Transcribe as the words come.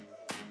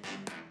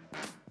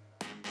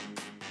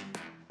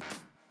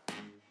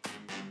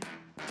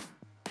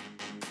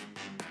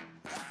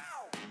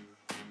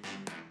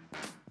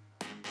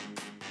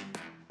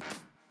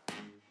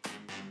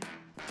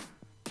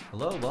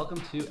Hello, welcome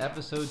to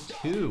episode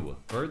 2,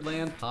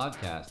 Birdland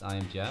Podcast. I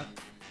am Jeff.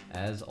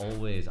 As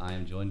always, I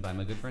am joined by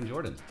my good friend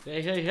Jordan.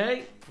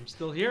 Hey, I'm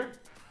still here.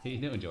 How you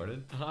doing,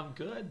 Jordan? I'm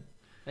good.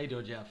 How you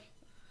doing, Jeff?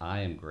 I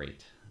am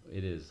great.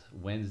 It is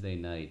Wednesday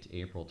night,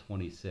 April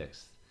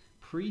 26th,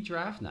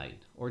 pre-draft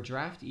night, or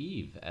draft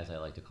eve, as I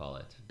like to call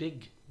it.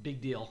 Big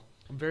deal.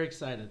 I'm very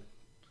excited.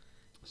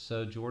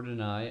 So Jordan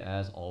and I,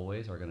 as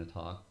always, are going to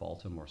talk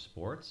Baltimore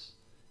sports,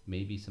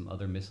 maybe some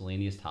other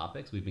miscellaneous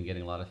topics. We've been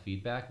getting a lot of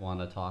feedback. Want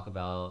to talk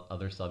about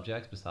other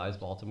subjects besides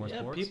Baltimore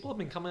sports? Yeah, people have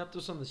been coming up to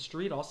us on the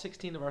street. All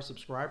 16 of our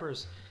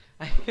subscribers,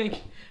 I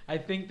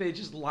think they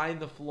just line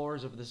the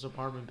floors of this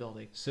apartment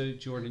building. So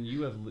Jordan,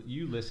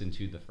 you listened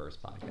to the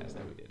first podcast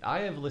that we did.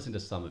 I have listened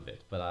to some of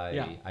it, but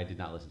I did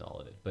not listen to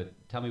all of it. But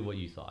tell me what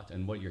you thought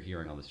and what you're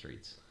hearing on the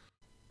streets.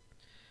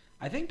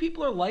 I think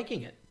people are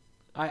liking it.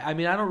 I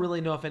mean, I don't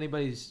really know if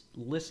anybody's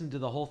listened to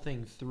the whole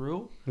thing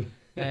through.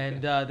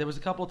 And there was a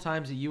couple of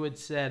times that you had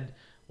said,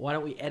 why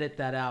don't we edit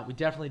that out? We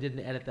definitely didn't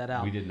edit that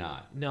out. We did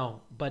not.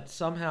 No, but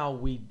somehow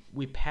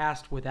we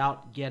passed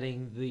without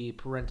getting the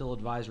parental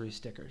advisory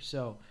sticker.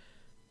 So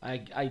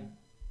I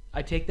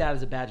take that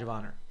as a badge of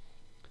honor.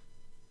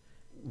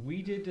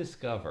 We did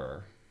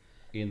discover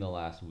in the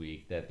last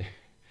week that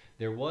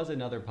there was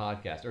another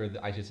podcast, or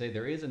I should say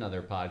there is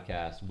another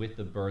podcast with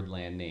the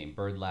Birdland name,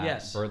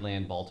 Yes.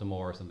 Birdland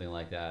Baltimore or something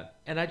like that.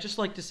 And I'd just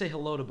like to say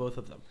hello to both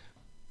of them.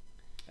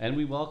 And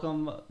we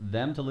welcome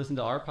them to listen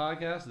to our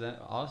podcast. Then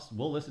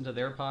we'll listen to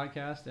their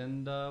podcast,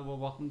 and we're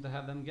welcome to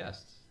have them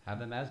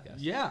as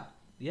guests. Yeah.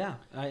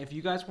 If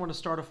you guys want to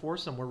start a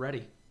foursome, we're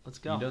ready. Let's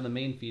go. You know, the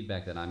main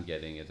feedback that I'm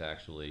getting is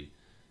actually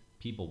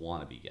people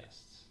want to be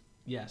guests.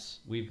 Yes.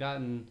 We've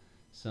gotten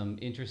some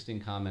interesting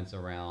comments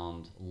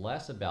around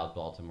less about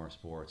Baltimore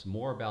sports,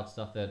 more about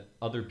stuff that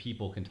other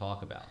people can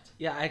talk about.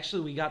 Yeah,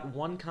 actually, we got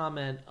one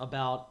comment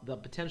about the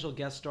potential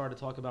guest star to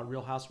talk about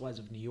Real Housewives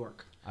of New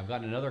York. I've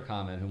gotten another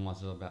comment who wants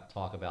to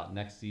talk about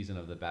next season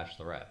of The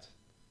Bachelorette.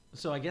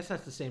 So I guess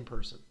that's the same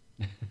person.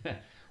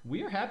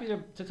 We are happy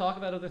to talk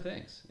about other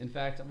things. In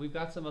fact, we've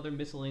got some other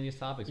miscellaneous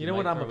topics. You know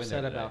what I'm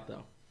upset about,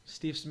 though?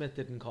 Steve Smith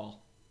didn't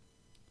call.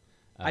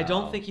 I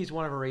don't think he's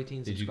one of our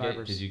 18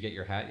 subscribers. Did you get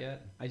your hat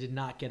yet? I did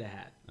not get a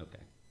hat. Okay.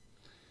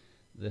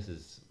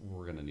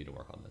 We're going to need to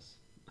work on this.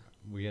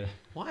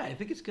 Why? I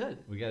think it's good.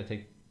 We got to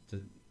take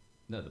to...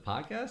 No, the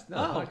podcast? No,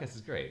 Oh. the podcast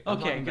is great. Okay, I'm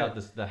talking good.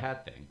 about the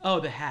hat thing. Oh,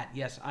 the hat.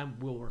 Yes, I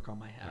will work on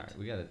my hat. All right,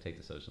 we got to take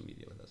the social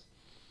media with us.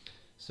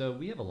 So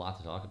we have a lot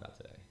to talk about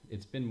today.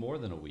 It's been more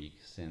than a week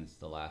since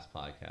the last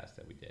podcast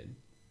that we did.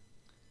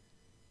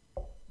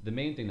 The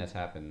main thing that's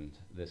happened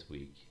this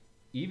week,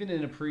 even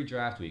in a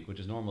pre-draft week,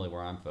 which is normally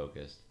where I'm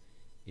focused,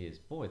 is,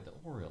 boy, the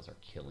Orioles are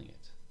killing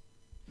it.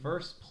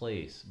 First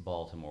place,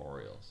 Baltimore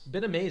Orioles.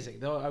 Been amazing,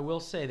 though. I will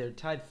say they're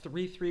tied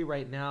 3-3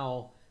 right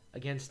now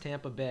against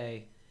Tampa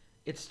Bay.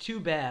 It's too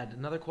bad.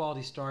 Another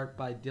quality start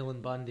by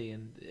Dylan Bundy,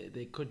 and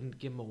they couldn't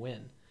give him a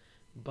win.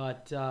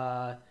 But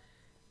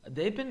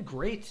they've been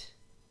great.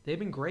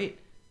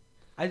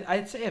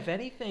 I'd say, if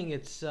anything,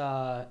 it's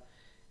the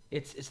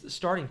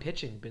starting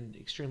pitching been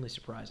extremely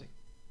surprising.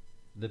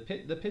 The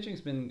pitching's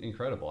been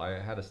incredible. I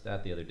had a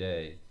stat the other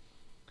day.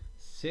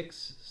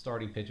 6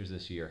 starting pitchers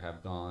this year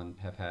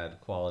have had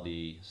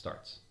quality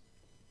starts.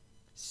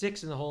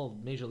 6 in the whole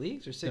major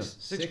leagues, or six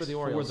for the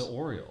Orioles? Orioles? For the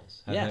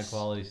Orioles have had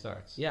quality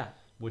starts. Yeah.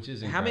 Which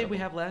is incredible. How many did we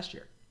have last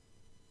year?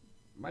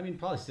 I mean,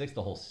 probably 6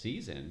 the whole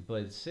season,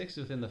 but 6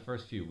 within the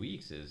first few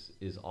weeks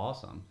is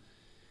awesome.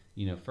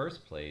 You know,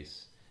 first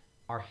place,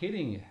 our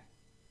hitting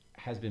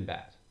has been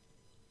bad.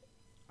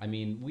 I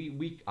mean,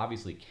 we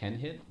obviously can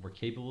hit. We're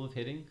capable of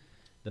hitting.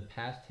 The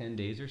past 10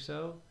 days or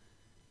so,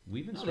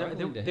 we've been struggling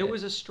to hit. There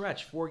was a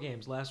stretch, 4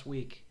 games last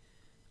week.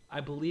 I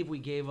believe we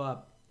gave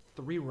up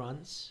 3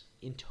 runs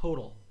in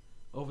total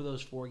over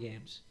those 4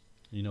 games.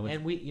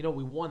 And we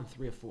won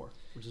 3 of 4,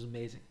 which is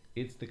amazing.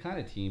 It's the kind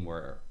of team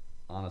where,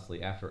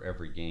 honestly, after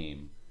every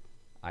game,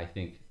 I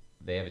think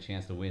they have a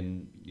chance to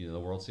win, the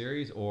World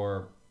Series,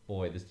 or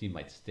boy, this team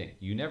might stink.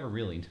 You never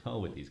really know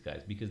with these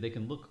guys because they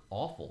can look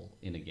awful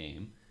in a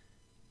game,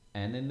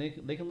 and then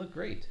they can look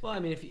great. Well, I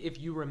mean, if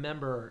you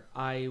remember,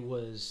 I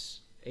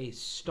was a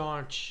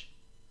staunch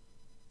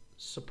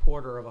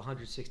supporter of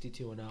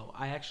 162-0.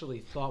 I actually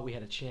thought we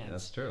had a chance.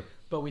 That's true,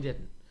 but we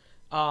didn't.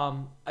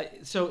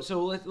 So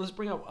let's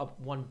bring up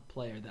one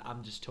player that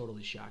I'm just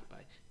totally shocked by.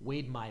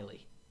 Wade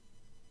Miley.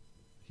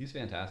 He's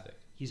fantastic.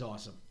 He's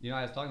awesome.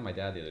 I was talking to my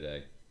dad the other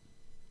day.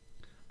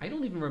 I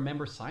don't even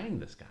remember signing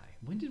this guy.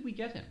 When did we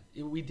get him?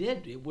 We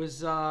did. It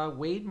was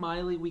Wade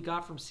Miley we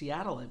got from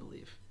Seattle, I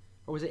believe.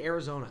 Or was it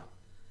Arizona?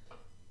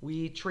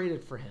 We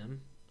traded for him.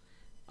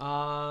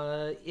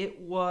 It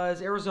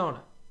was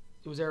Arizona.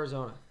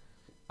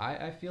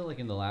 I feel like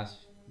in the last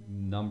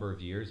number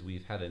of years,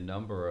 we've had a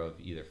number of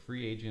either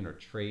free agent or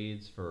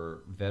trades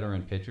for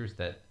veteran pitchers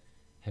that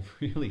have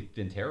really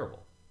been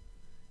terrible.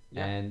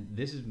 Yeah. And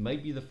this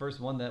might be the first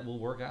one that will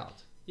work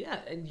out. Yeah,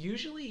 and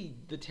usually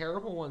the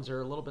terrible ones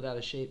are a little bit out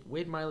of shape.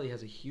 Wade Miley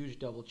has a huge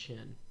double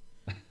chin,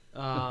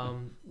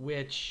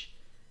 which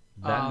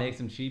That makes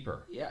him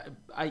cheaper. He can.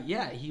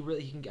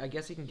 I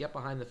guess he can get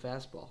behind the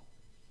fastball,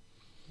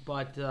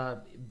 but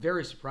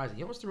very surprising.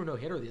 He almost threw a no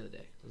hitter the other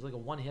day. It was like a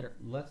one hitter.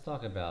 Let's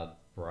talk about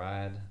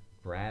Brad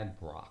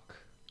Brock.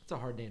 It's a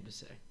hard name to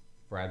say.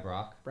 Brad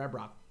Brock. Brad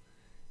Brock.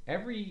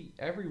 Every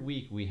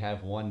week we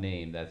have one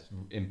name that's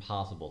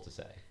impossible to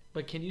say.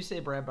 But can you say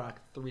Brad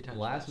Brock 3 times?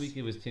 Last fast? week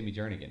it was Timmy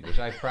Jernigan, which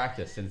I've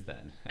practiced since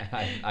then.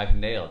 I've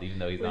nailed, even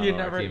though he's not You're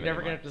on our team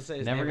never anymore. gonna have to say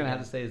his never name gonna again.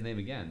 have to say his name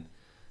again.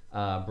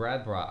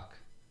 Brad Brock,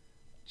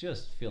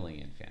 just filling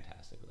in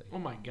fantastically. Oh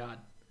my God!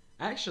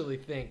 I actually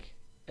think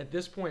at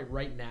this point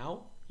right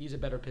now he's a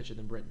better pitcher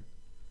than Britton.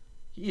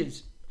 He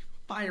is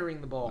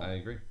firing the ball. I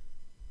agree.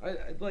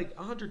 Like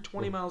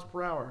 120 miles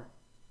per hour.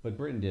 But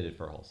Britton did it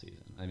for a whole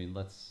season. I mean,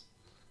 let's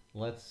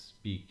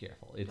be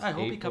careful. It's I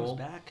hope he April. comes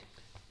back.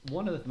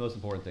 One of the most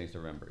important things to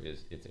remember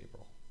is it's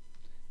April,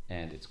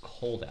 and it's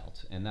cold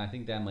out, and I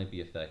think that might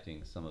be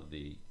affecting some of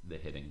the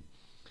hitting.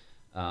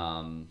 The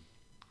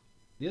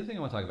other thing I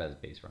want to talk about is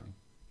base running.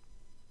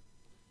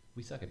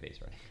 We suck at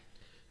base running.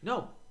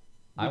 No,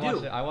 I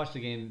watched the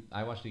game.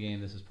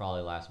 This is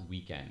probably last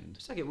weekend.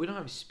 Second, we don't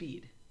have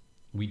speed.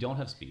 We don't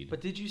have speed. But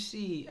did you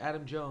see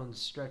Adam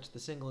Jones stretch the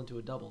single into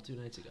a double 2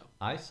 nights ago?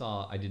 I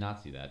did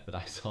not see that, but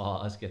I saw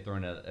us get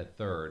thrown at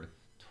third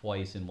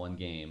twice in one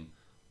game.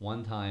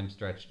 One time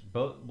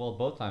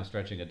both times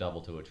stretching a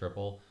double to a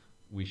triple.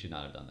 We should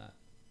not have done that.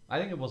 I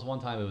think it was one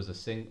time it was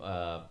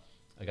a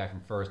guy from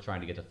first trying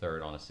to get to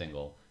third on a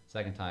single.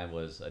 Second time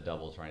was a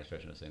double trying to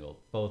stretch in a single.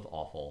 Both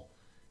awful.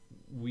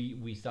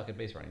 We suck at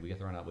base running. We get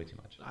thrown out way too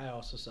much. I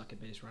also suck at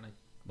base running.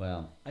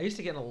 Well, I used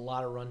to get in a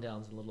lot of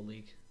rundowns in Little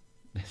League.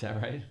 is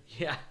that right?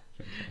 Yeah.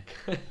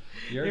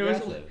 You're it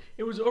aggressive.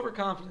 It was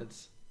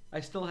overconfidence. I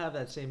still have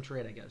that same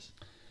trait, I guess.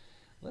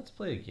 Let's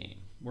play a game.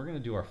 We're going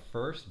to do our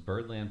first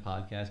Birdland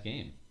podcast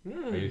game.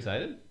 Are you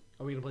excited?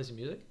 Are we going to play some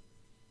music?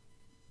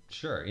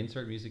 Sure.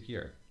 Insert music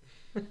here.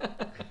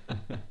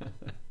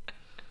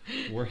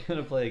 We're going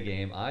to play a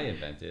game I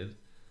invented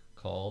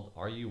called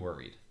Are You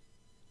Worried?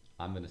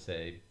 I'm going to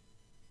say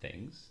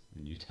things,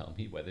 and you tell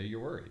me whether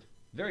you're worried.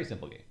 Very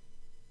simple game.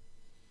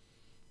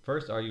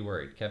 First, Are You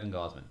Worried? Kevin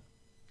Gosman.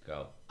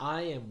 Go.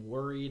 I am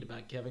worried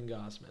about Kevin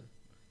Gossman.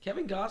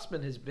 Kevin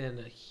Gossman has been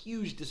a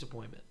huge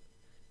disappointment.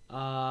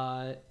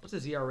 What's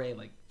his ERA?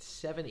 Like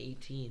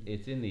 7.18.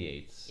 It's in the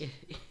eights.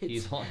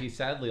 He's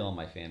sadly on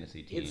my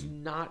fantasy team. It's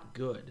not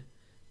good.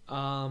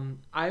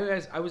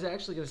 I was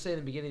actually going to say in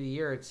the beginning of the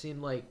year, it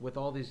seemed like with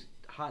all these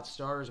hot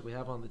stars we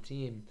have on the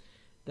team,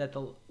 that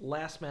the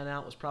last man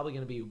out was probably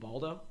going to be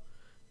Ubaldo.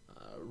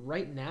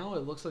 Right now,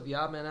 it looks like the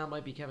odd man out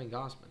might be Kevin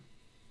Gossman.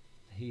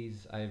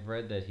 I've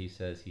read that he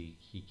says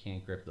he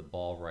can't grip the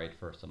ball right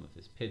for some of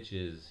his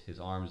pitches. His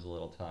arm's a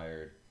little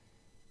tired.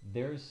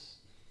 There's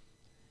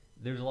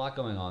a lot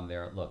going on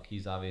there. Look,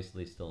 he's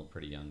obviously still a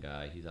pretty young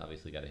guy. He's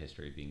obviously got a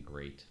history of being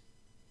great.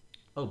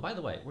 Oh, by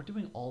the way, we're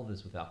doing all of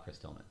this without Chris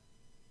Tillman.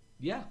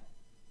 Yeah.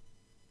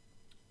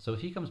 So if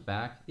he comes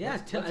back, Yeah,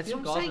 let's that's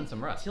give what I'm saying. Gosman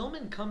some rest.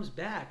 Tillman comes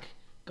back.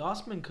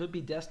 Gossman could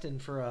be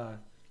destined for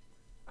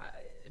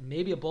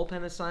maybe a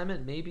bullpen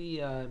assignment, maybe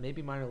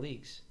minor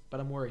leagues. But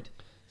I'm worried.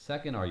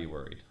 Second, Are You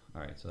Worried?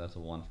 All right, so that's a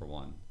 1 for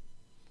 1.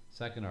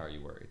 Second, Are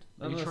You Worried?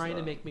 Are you trying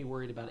to make me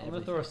worried about I'm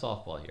everything? going to throw a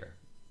softball here.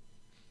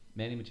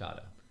 Manny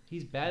Machado.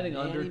 He's batting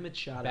Manny under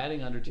Machado.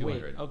 batting under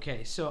 200. Wait,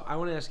 okay, so I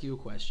want to ask you a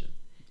question.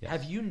 Yes.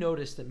 Have you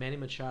noticed that Manny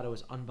Machado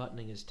is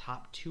unbuttoning his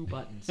top 2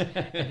 buttons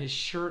and his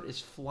shirt is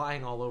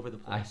flying all over the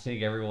place? I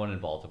think everyone in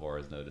Baltimore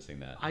is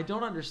noticing that. I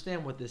don't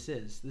understand what this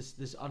is,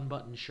 this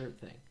unbuttoned shirt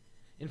thing.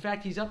 In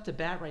fact, he's up to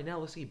bat right now.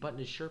 Looks like he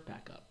buttoned his shirt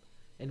back up.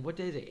 And what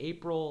day is it?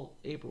 April,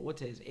 what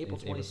day is it? April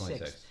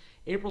 26th.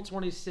 April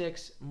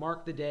 26th,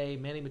 mark the day,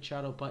 Manny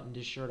Machado buttoned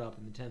his shirt up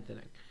in the 10th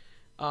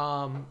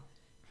inning.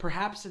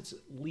 Perhaps it's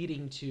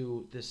leading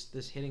to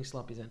this hitting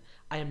slump he's in.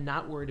 I am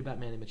not worried about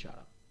Manny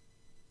Machado.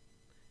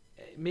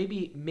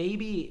 Maybe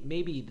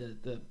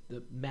the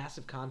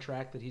massive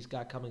contract that he's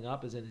got coming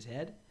up is in his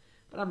head,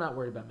 but I'm not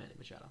worried about Manny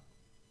Machado.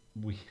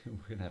 We're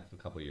going to have a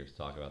couple of years to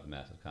talk about the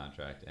massive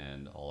contract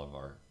and all of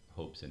our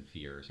hopes and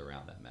fears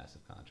around that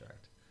massive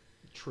contract.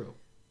 True.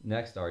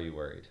 Next, Are You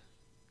Worried?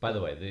 By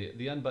the way,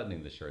 the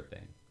unbuttoning the shirt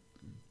thing,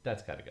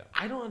 that's got to go.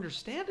 I don't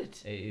understand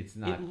it. It's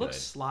not It looks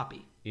good.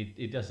 sloppy.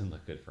 It doesn't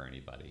look good for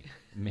anybody.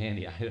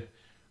 Manny,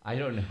 I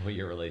don't know what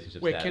your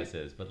relationship status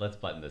is, but let's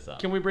button this up.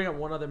 Can we bring up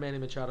one other Manny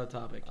Machado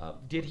topic?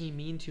 Of Did he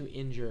mean to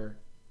injure?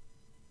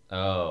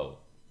 Oh.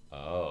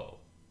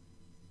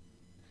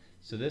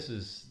 So this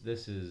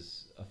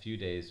is a few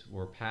days.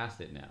 We're past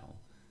it now.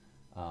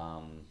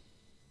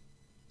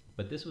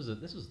 But this was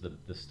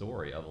the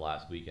story of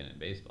last weekend in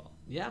baseball.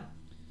 Yeah.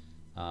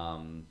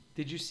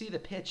 Did you see the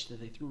pitch that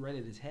they threw right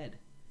at his head?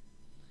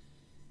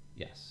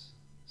 Yes.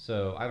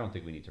 So I don't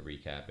think we need to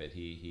recap it.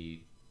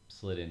 He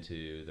slid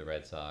into the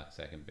Red Sox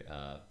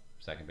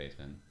second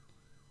baseman.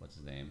 What's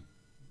his name?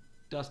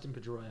 Dustin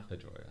Pedroia.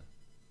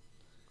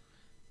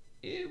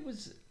 It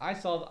was. I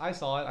saw it. I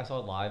saw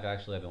it live.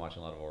 Actually, I've been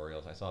watching a lot of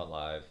Orioles. I saw it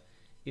live.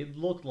 It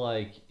looked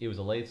like it was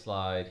a late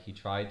slide. He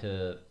tried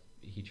to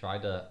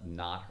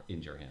not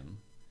injure him.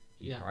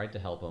 He Yeah. tried to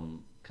help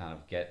him kind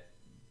of get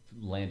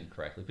landed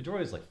correctly.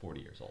 Pedroia is like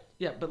 40 years old.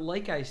 Yeah, but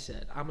like I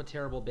said, I'm a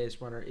terrible base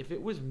runner. If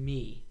it was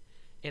me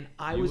and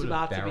I You was would've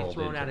about to be barreled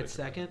thrown into out it, at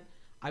second,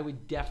 I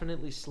would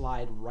definitely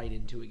slide right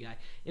into a guy.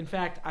 In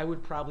fact, I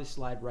would probably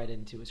slide right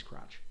into his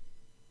crotch.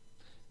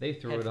 They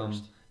threw Head at him.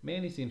 first.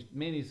 Manny's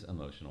an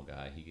emotional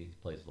guy. He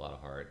plays a lot of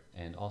heart,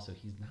 and also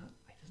he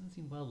doesn't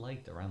seem well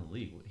liked around the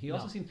league. He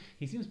also No.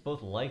 seems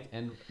both liked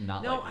and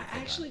not No, liked. I at the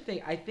same actually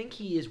time. think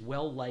he is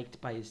well liked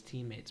by his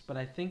teammates, but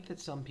I think that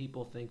some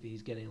people think that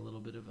he's getting a little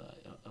bit of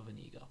an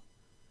ego,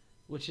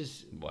 which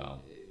is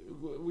Well,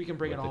 we can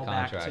bring with it the all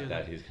back contract to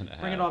that he's gonna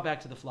bring it have. all back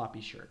to the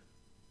floppy shirt.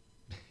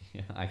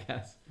 Yeah, I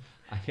guess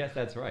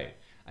that's right.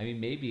 I mean,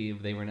 maybe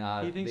they were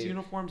not. He thinks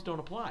uniforms don't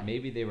apply.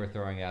 Maybe they were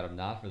throwing at him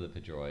not for the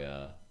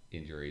Pedroia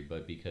injury,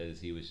 but because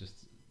he was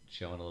just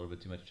showing a little bit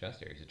too much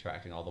chest hair. He's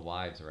attracting all the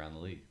wives around the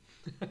league.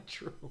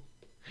 True.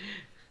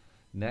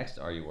 Next,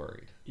 are you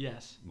worried?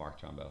 Yes, Mark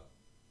Trumbo.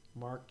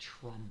 Mark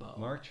Trumbo.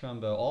 Mark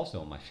Trumbo, also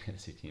on my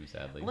fantasy team,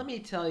 sadly. Let me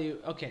tell you.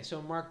 Okay,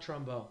 so Mark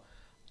Trumbo.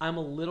 I'm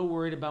a little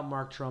worried about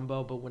Mark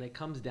Trumbo, but when it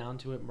comes down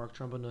to it, Mark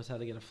Trumbo knows how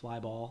to get a fly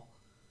ball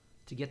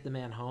to get the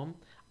man home.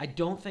 I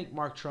don't think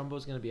Mark Trumbo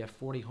is going to be a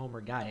 40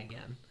 homer guy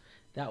again.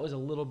 That was a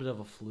little bit of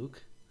a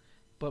fluke,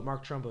 but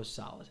Mark Trumbo's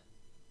solid.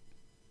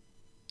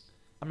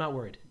 I'm not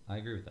worried. I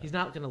agree with that. He's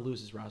not going to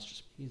lose his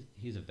roster.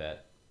 He's a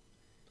vet.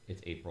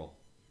 It's April.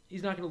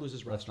 He's not going to lose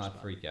his Let's roster. not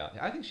spot. freak out.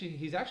 I think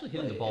he's actually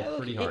hitting the ball Look,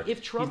 pretty hard. if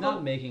He's Trumbo-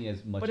 not making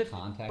as much but if-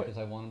 contact but- as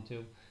I want him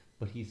to,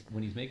 but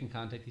when he's making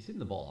contact, he's hitting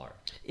the ball hard.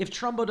 If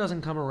Trumbo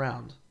doesn't come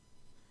around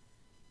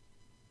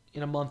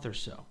in a month or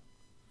so,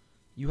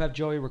 you have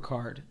Joey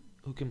Ricard,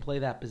 who can play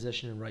that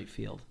position in right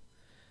field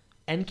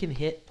and can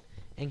hit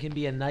and can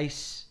be a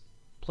nice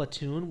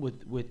platoon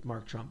with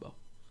Mark Trumbo.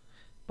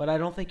 But I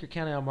don't think you're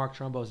counting on Mark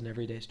Trumbo as an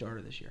everyday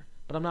starter this year.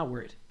 But I'm not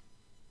worried.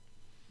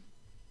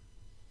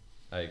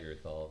 I agree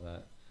with all of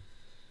that.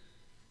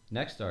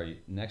 Next, are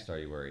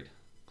you worried?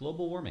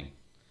 Global warming.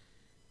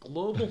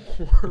 Global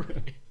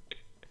warming.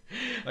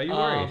 Are you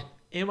worried?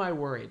 Am I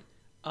worried?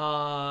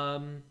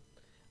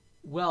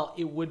 Well,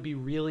 it would be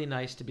really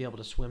nice to be able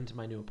to swim to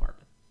my new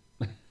apartment.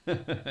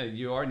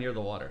 You are near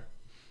the water.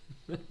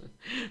 So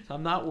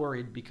I'm not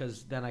worried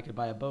because then I could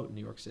buy a boat in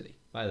New York City.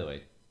 By the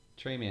way,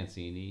 Trey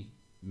Mancini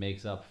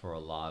makes up for a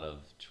lot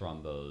of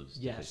Trumbo's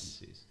Yes.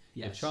 deficiencies.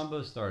 Yes. If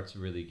Trumbo starts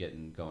really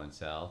going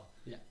south,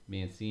 Yeah.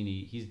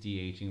 Mancini, he's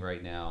DHing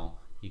right now.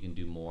 He can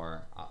do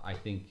more. I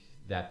think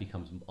that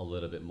becomes a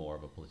little bit more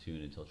of a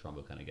platoon until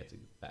Trumbo kind of gets it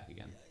back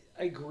again.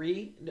 I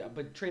agree, no,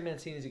 but Trey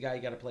Mancini's a guy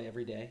you got to play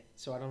every day,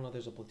 so I don't know if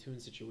there's a platoon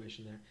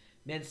situation there.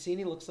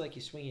 Mancini looks like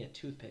he's swinging a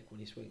toothpick when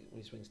he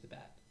swings the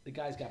bat. The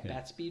guy's got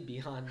bat speed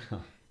beyond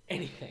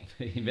anything.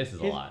 He misses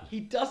a lot. He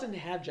doesn't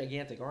have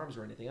gigantic arms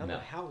or anything. I don't No. know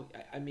how.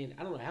 I mean,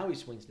 I don't know how he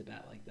swings the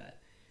bat like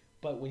that.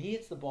 But when he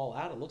hits the ball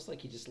out, it looks like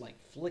he just like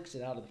flicks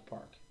it out of the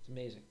park. It's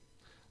amazing.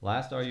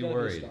 Last, are He's you gotta be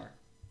a worried? star.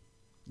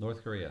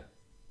 North Korea.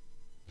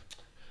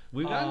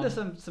 We've gotten to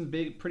some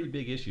pretty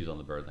big issues on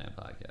the Birdland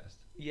podcast.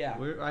 Yeah.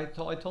 I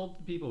told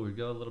the people we'd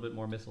go a little bit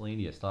more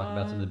miscellaneous, talk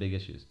about some of the big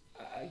issues.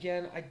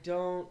 Again, I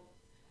don't.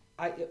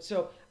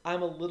 So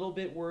I'm a little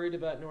bit worried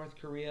about North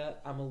Korea.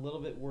 I'm a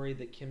little bit worried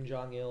that Kim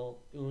Jong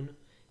Un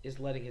is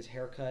letting his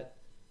haircut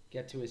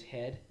get to his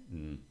head.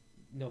 Mm.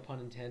 No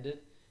pun intended.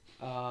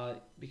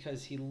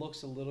 Because he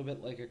looks a little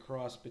bit like a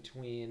cross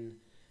between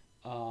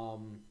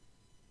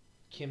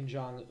Kim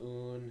Jong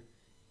Un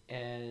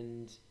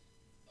and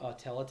a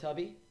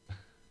Teletubby.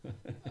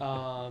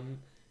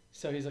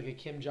 So he's like a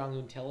Kim Jong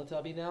Un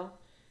Teletubby now.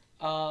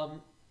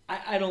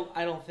 I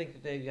don't think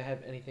that they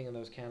have anything in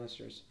those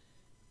canisters.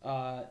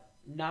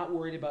 Not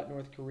worried about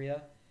North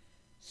Korea.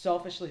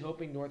 Selfishly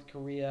hoping North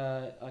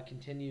Korea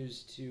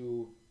continues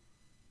to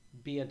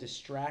be a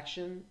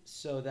distraction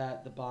so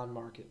that the bond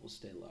market will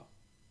stay low.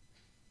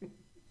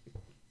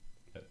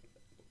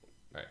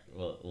 All right,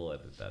 we'll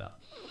edit that out.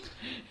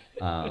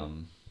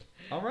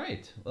 All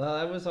right, well,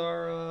 that was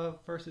our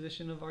first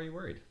edition of Are You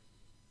Worried?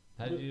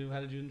 How did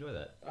you enjoy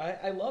that?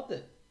 I loved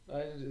it.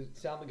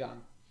 Sound the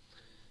gong.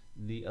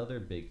 The other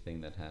big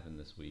thing that happened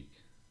this week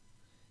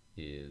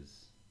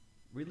is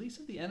release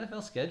of the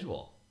NFL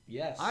schedule.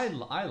 Yes. I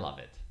love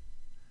it.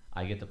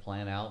 I get to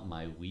plan out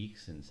my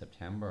weeks in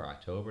September,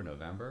 October,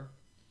 November.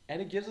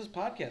 And it gives us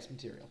podcast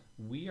material.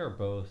 We are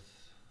both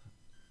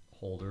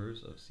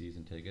holders of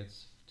season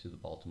tickets to the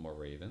Baltimore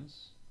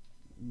Ravens.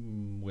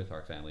 With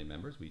our family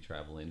members, we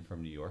travel in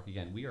from New York.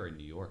 Again, we are in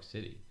New York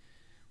City.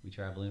 We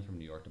travel in from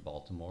New York to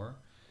Baltimore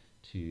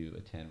to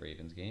attend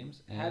Ravens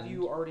games. And Have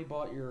you already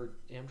bought your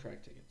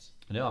Amtrak tickets?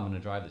 No, I'm going to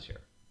drive this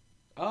year.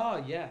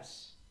 Oh,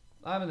 yes.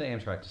 I'm in the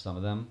Amtrak to some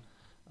of them,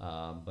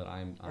 but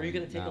I'm. Are you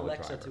going to take now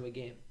Alexa driver. to a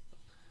game?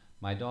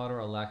 My daughter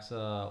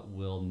Alexa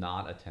will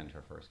not attend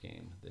her first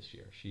game this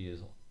year. She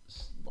is.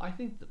 I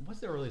think. What's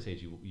the earliest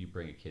age you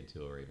bring a kid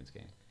to a Ravens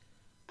game?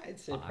 I'd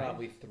say 5?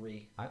 probably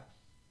 3. Okay,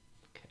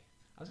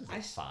 I was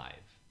going to say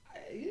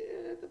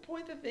 5. The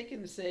point that they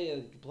can say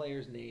a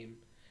player's name,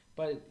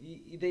 but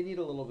they need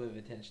a little bit of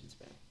attention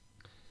span.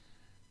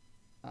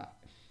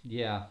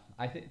 Yeah,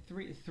 I think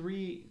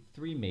three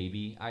three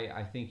maybe.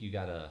 I think they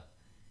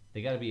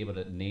gotta be able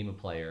to name a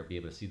player, be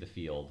able to see the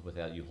field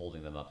without you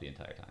holding them up the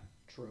entire time.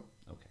 True.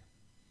 Okay.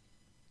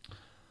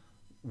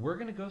 We're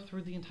gonna go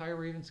through the entire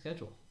Ravens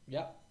schedule.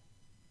 Yep.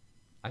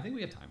 I think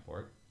we have time for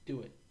it.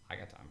 Do it. I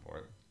got time for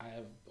it. I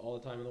have all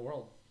the time in the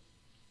world.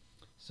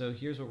 So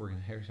here's how we're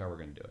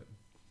gonna do it.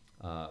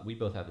 We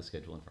both have the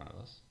schedule in front of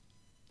us.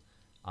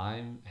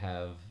 I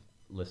have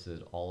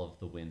listed all of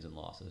the wins and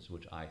losses,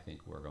 which I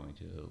think we're going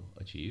to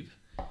achieve.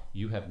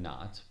 You have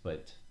not,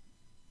 but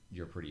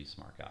you're a pretty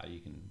smart guy. You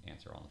can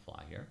answer on the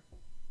fly here.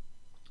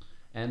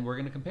 And we're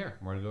going to compare.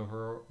 We're going to go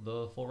over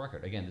the full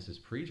record. Again, this is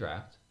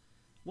pre-draft.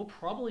 We'll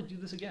probably do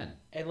this again.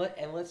 And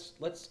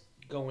let's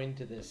go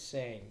into this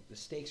saying the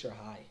stakes are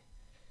high.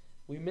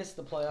 We missed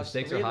the playoffs. The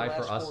stakes are high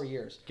for us. 4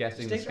 years.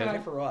 Guessing the stakes are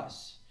high for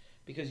us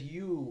because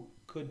you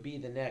could be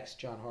the next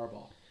John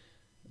Harbaugh.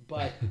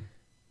 But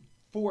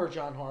for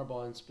John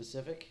Harbaugh in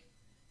specific,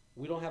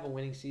 we don't have a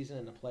winning season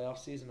and a playoff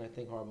season. I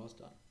think Harbaugh's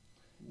done.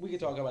 We can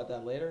talk about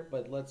that later,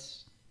 but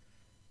let's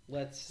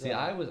see.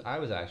 I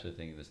was actually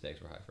thinking the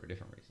stakes were high for a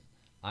different reason.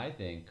 I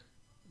think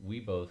we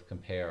both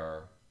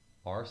compare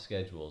our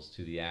schedules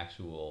to the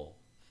actual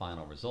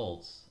final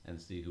results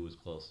and see who was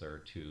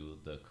closer to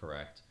the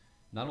correct,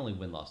 not only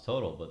win-loss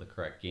total, but the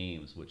correct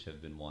games which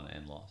have been won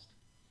and lost.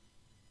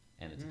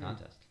 And it's a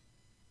contest.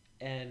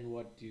 And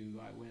what do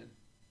I win?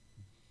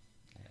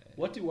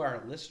 What do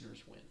our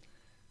listeners win?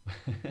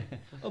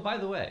 Oh, by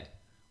the way,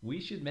 we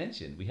should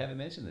mention, we haven't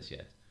mentioned this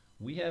yet.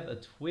 We have a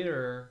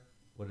Twitter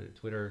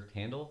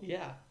handle?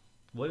 Yeah.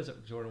 What is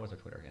it, Jordan? What's our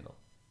Twitter handle?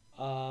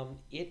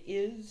 It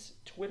is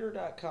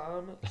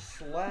twitter.com/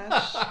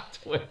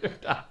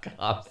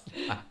 twitter.com/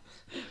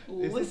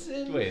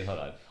 listen. Wait, hold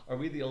on. Are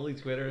we the only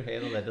Twitter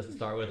handle that doesn't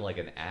start with like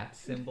an @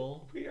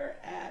 symbol? We're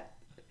at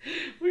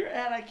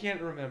I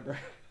can't remember.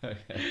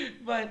 Okay.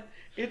 But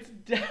it's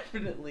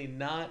definitely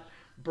not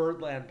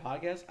Birdland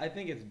Podcast. I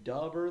think it's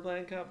the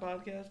Birdland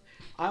Podcast.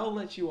 I'll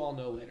let you all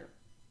know later.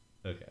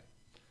 Okay.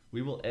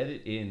 We will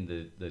edit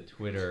in the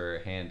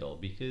Twitter handle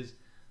because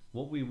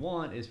what we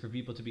want is for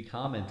people to be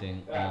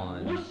commenting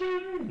on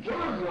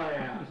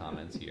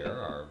comments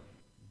here.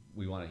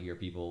 We want to hear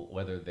people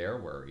whether they're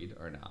worried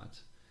or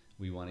not.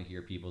 We want to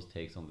hear people's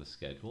takes on the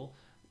schedule.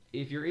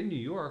 If you're in New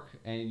York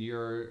and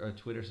you're a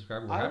Twitter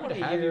subscriber, we're happy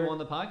to have you on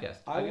the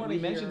podcast. We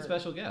mentioned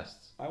special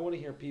guests. I want to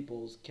hear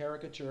people's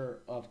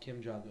caricature of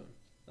Kim Jong-un.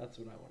 That's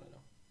what I want to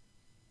know.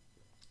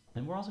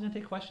 And we're also going to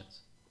take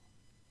questions.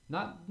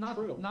 Not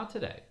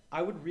today.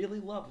 I would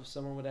really love if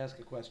someone would ask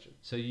a question.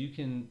 So you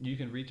can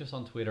reach us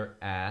on Twitter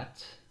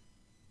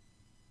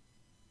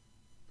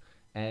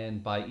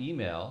and by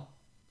email.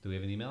 Do we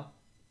have an email?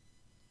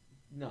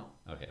 No.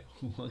 Okay.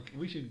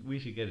 we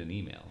should get an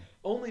email.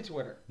 Only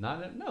Twitter.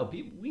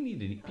 We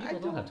need people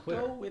don't have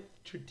Twitter. I don't go with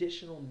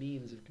traditional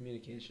means of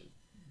communication.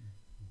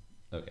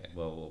 Okay.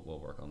 Well, we'll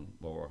work on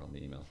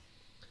the email.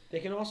 They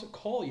can also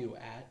call you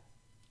at.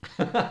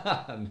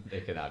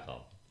 They cannot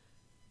call.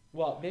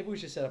 Well, maybe we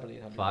should set up an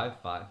 800.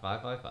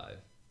 555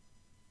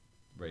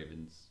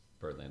 Ravens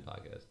Birdland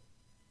Podcast.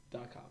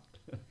 .com.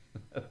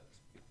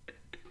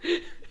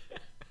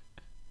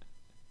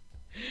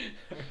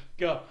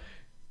 Go.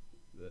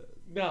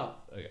 No.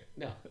 Okay.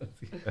 No.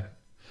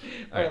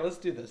 All right, let's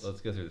do this.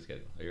 Let's go through the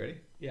schedule. Are you ready?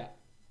 Yeah.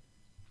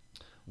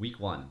 Week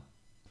 1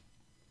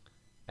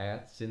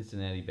 at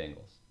Cincinnati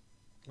Bengals.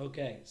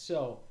 Okay,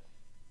 so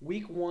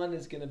week 1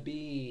 is going to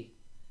be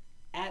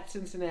at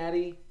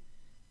Cincinnati.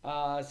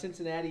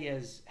 Cincinnati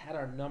has had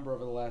our number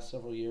over the last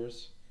several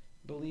years.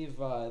 I believe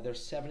they're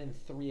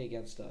 7-3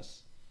 against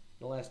us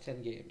in the last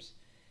 10 games.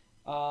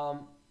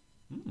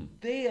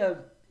 They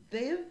have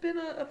been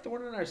a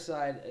thorn in our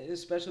side,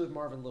 especially with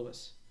Marvin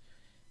Lewis.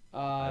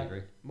 I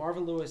agree.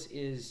 Marvin Lewis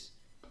is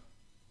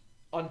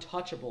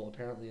untouchable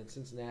apparently in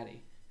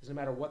Cincinnati. Because no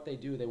matter what they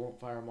do, they won't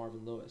fire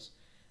Marvin Lewis.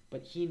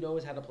 But he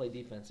knows how to play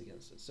defense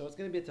against us. So it's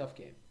going to be a tough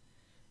game.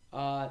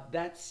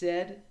 That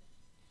said,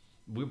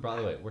 By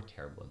the way, we're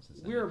terrible in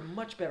Cincinnati. We're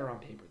much better on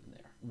paper than they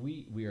are.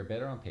 We are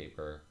better on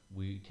paper.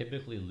 We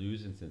typically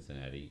lose in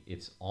Cincinnati.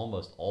 It's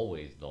almost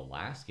always the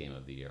last game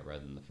of the year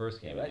rather than the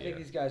first game of the year. I think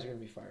these guys are going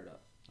to be fired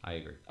up. I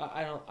agree.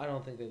 I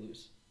don't think they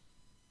lose.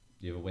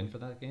 Do you have a win for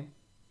that game?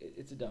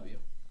 It's a W.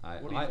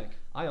 What do you think?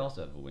 I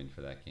also have a win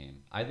for that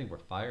game. I think we're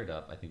fired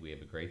up. I think we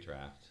have a great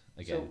draft.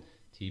 Again,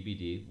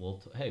 TBD.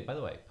 Hey, by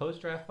the way,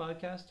 post-draft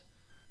podcast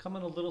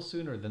coming a little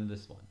sooner than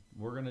this one.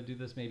 We're going to do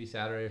this maybe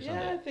Saturday or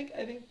Sunday. Yeah,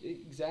 I think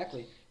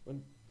exactly.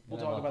 We'll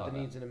talk about the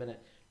needs in a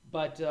minute.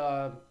 But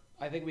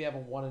I think we have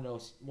a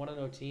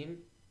 1-0 team.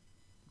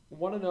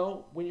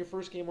 1-0, win your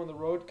first game on the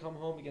road, come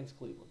home against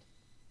Cleveland.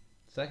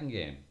 Second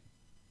game,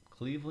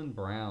 Cleveland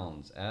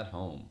Browns at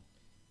home.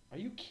 Are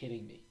you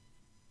kidding me?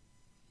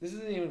 This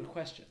isn't even a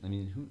question. I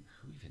mean, who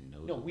even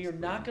knows? No, we are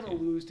not going to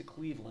lose to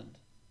Cleveland.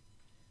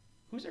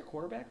 Who's their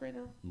quarterback right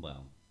now?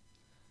 Well,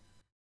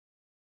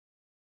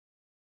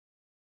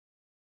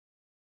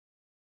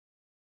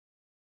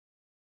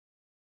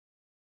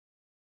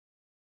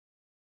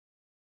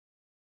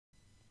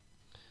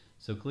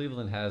 So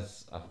Cleveland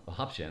has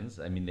options.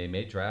 I mean, they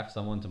may draft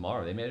someone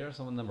tomorrow. They may draft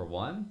someone number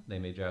 1. They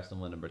may draft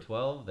someone number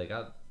 12. They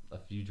got a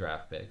few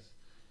draft picks.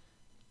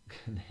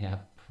 They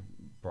have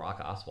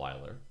Brock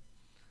Osweiler.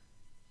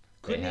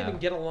 Couldn't even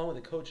get along with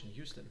the coach in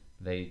Houston.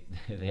 They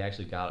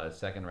actually got a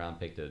second-round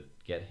pick to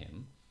get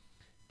him.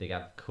 They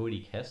got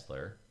Cody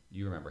Kessler.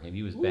 You remember him.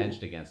 He was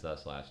benched against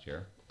us last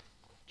year.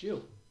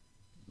 Jew.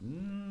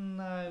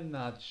 I'm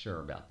not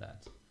sure about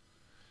that.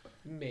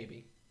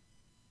 Maybe.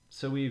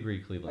 So we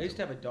agree Cleveland. I used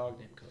to have a dog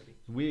named Cody.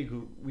 We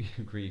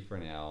agree for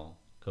now.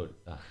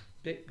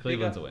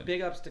 Cleveland's a win.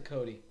 Big ups to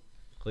Cody.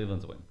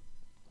 Cleveland's a win.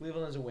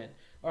 Cleveland is a win.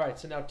 All right,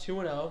 so now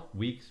 2-0.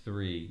 Week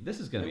 3. This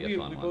is going to be a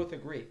fun one. We both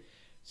agree.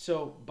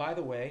 So, by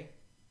the way,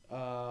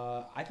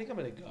 I think I'm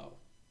going to go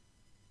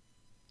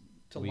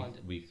to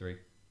London. Week 3?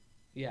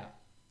 Yeah.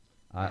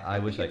 I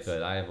wish I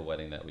could. I have a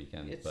wedding that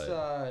weekend.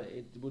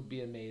 It would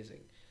be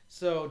amazing.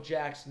 So,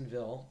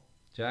 Jacksonville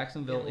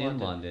in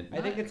London. I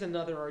think it's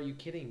another Are You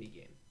Kidding Me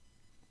game.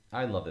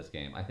 I love this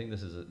game. I think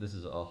this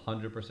is a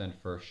 100%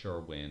 for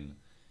sure win.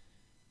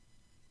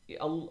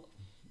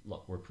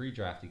 Look, we're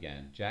pre-draft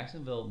again.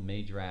 Jacksonville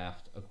may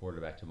draft a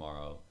quarterback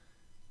tomorrow.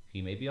 He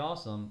may be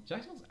awesome.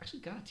 Jacksonville's actually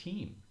got a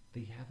team.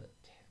 They have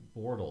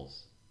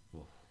Bortles.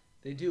 Oof.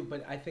 They do,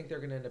 but I think they're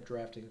going to end up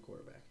drafting a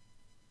quarterback.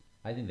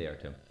 I think they are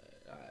too.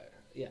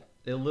 Yeah.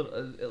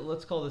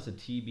 Let's call this a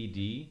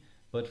TBD.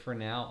 But for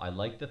now, I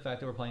like the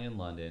fact that we're playing in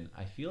London.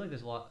 I feel like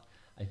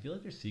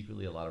there's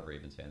secretly a lot of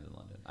Ravens fans in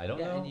London. I don't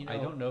know. I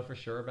don't know for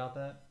sure about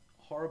that.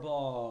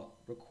 Harbaugh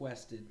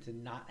requested to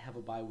not have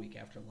a bye week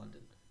after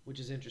London, which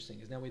is interesting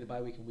because now we have the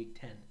bye week in week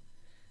 10.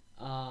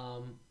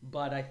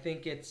 But I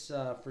think it's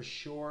for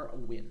sure a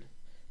win.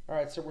 All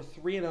right, so we're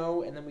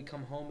 3-0, and then we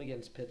come home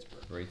against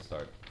Pittsburgh. Great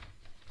start.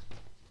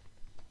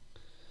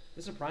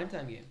 This is a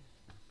primetime game.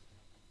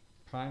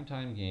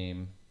 Primetime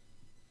game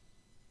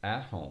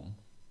at home.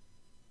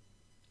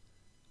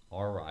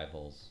 Our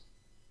rivals.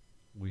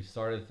 We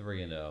started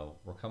 3-0.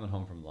 We're coming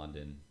home from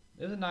London.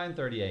 It was a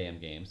 9:30 a.m.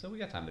 game, so we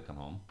got time to come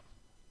home.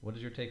 What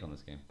is your take on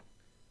this game?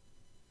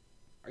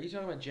 Are you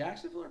talking about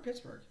Jacksonville or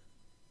Pittsburgh?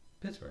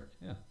 Pittsburgh,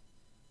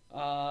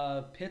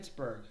 yeah.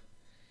 Pittsburgh.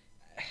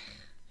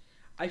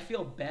 I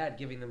feel bad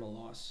giving them a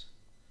loss.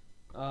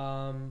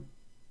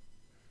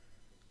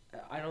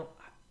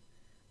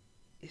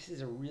 This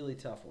is a really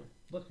tough one.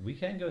 Look, we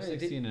can go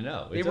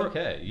 16-0. It's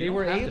okay. They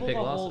were able to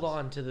hold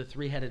on to the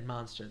three-headed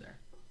monster there.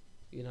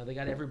 You know, they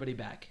got everybody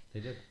back. They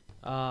did.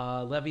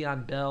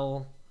 Le'Veon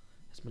Bell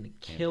has been a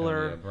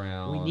killer.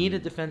 Brown we need a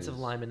defensive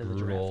lineman in the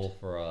draft.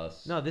 For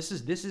us. No, this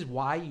is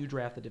why you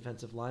draft the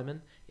defensive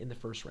lineman in the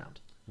first round.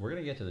 We're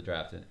going to get to the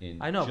draft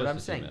in I know, just but I'm a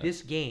few saying minutes.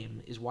 this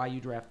game is why you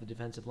draft the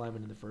defensive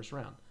lineman in the first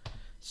round.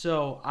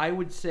 So I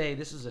would say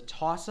this is a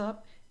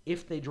toss-up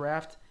if they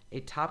draft a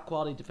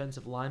top-quality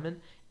defensive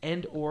lineman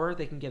and or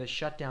they can get a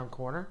shutdown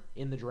corner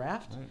in the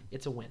draft. Right.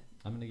 It's a win.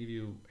 I'm going to give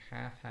you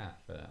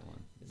half-half for that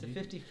one. It's a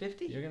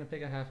 50-50? You're going to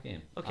pick a half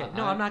game. Okay,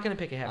 I'm not going to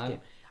pick a half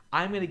game.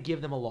 I'm going to give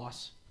them a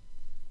loss.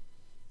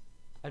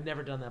 I've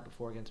never done that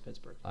before against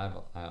Pittsburgh. I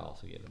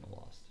also gave them a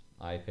loss.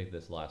 I picked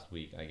this last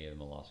week. I gave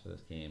them a loss for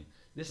this game.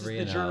 This is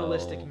the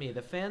journalistic me.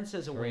 The fan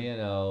says a win.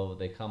 3-0.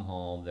 They come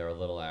home. They're a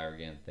little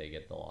arrogant. They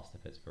get the loss to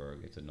Pittsburgh.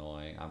 It's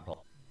annoying.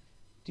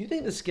 Do you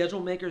think the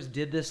schedule makers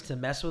did this to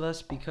mess with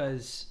us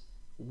because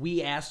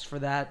we asked for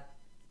that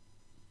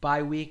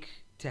bye week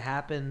to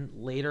happen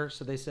later?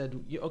 So they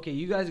said, okay,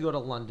 you guys go to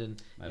London,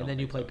 and then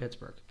you play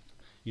Pittsburgh.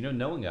 You know,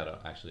 no one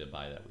got actually a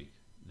bye that week.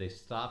 They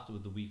stopped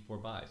with the week 4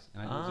 buys.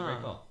 And I think it was a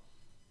great call.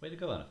 Way to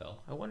go, NFL.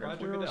 I wonder if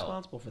we were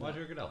responsible for that.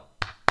 Roger Goodell.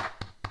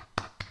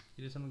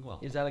 He did something well.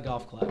 Is that a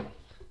golf clap?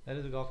 That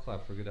is a golf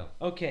clap for Goodell.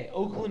 Okay,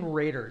 Oakland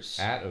Raiders.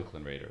 At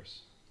Oakland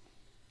Raiders.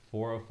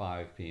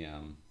 4:05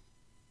 p.m.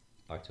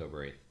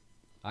 October 8th.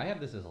 I have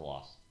this as a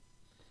loss.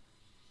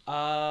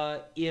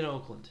 In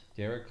Oakland.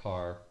 Derek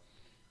Carr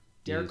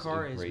is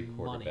a great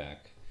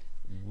quarterback.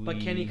 But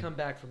can he come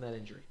back from that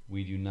injury?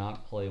 We do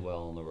not play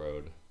well on the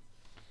road.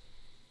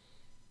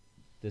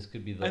 This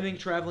could be I think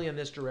traveling in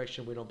this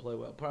direction, we don't play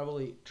well.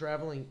 Probably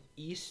traveling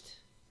east,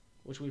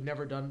 which we've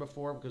never done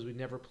before because we've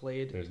never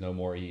played. There's no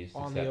more east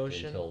on the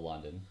ocean until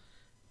London.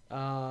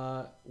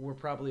 We're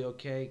probably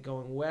okay.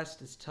 Going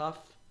west is tough,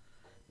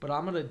 but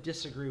I'm going to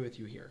disagree with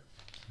you here.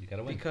 You got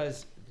to win.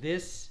 Because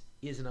this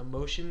is an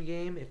emotion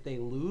game. If they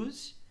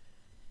lose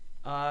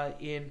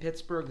in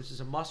Pittsburgh, this is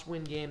a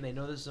must-win game. They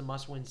know this is a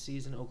must-win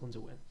season. Oakland's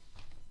a win.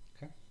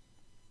 Okay.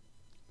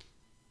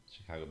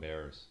 Chicago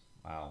Bears.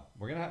 Wow,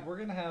 we're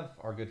gonna have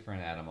our good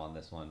friend Adam on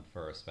this one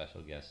for a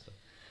special guest.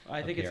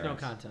 I think it's no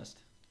contest.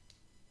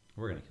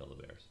 We're gonna kill the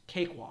Bears.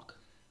 Cakewalk.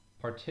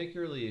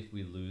 Particularly if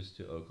we lose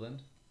to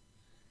Oakland,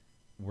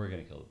 we're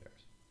gonna kill the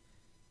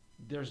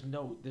Bears.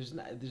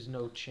 There's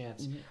no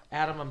chance. Mm-hmm.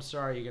 Adam, I'm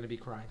sorry, you're gonna be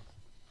crying.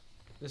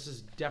 This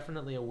is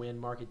definitely a win.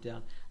 Mark it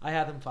down. I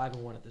have them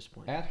 5-1 at this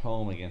point. At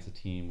home against a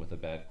team with a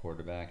bad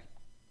quarterback.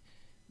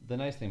 The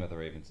nice thing about the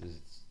Ravens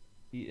is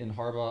in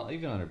Harbaugh,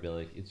 even under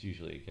Billick, it's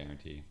usually a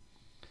guarantee.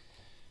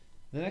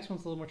 The next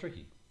one's a little more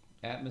tricky.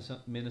 At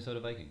Minnesota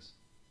Vikings.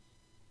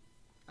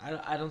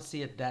 I don't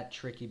see it that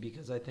tricky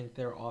because I think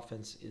their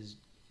offense is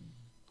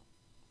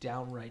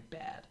downright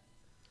bad.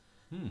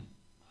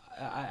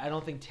 I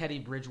don't think Teddy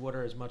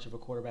Bridgewater is much of a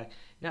quarterback.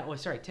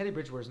 Teddy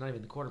Bridgewater is not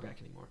even the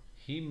quarterback anymore.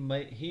 He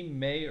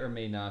may or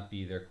may not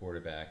be their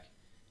quarterback.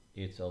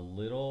 It's a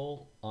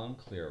little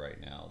unclear right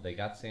now. They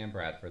got Sam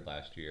Bradford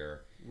last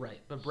year. Right,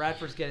 but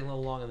Bradford's getting a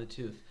little long in the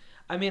tooth.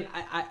 I mean,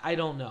 I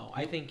don't know.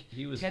 I think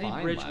he was Teddy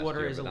fine Bridgewater last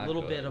year, is a but not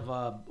little good. bit of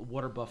a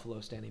water buffalo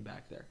standing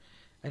back there.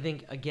 I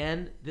think,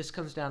 again, this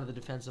comes down to the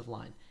defensive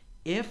line.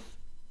 If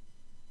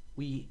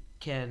we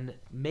can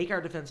make our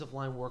defensive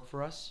line work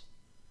for us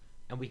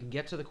and we can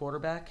get to the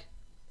quarterback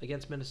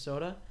against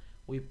Minnesota,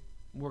 we're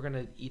going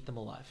to eat them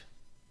alive.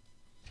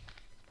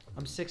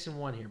 I'm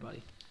 6-1 here,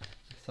 buddy.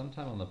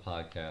 Sometime on the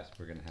podcast,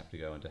 we're going to have to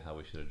go into how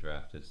we should have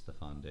drafted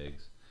Stephon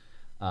Diggs.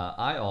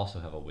 I also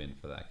have a win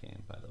for that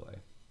game, by the way.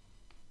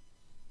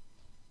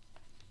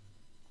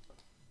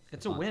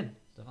 It's a win.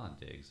 Stephon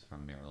Diggs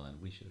from Maryland.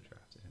 We should have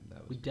drafted him.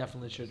 We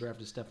definitely should have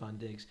drafted Stephon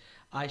Diggs.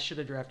 I should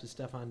have drafted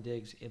Stephon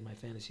Diggs in my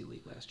fantasy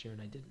league last year,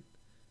 and I didn't.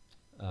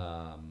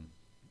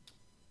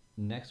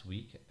 Next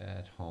week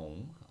at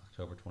home,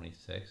 October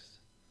 26th,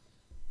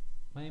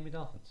 Miami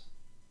Dolphins.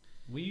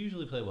 We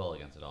usually play well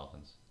against the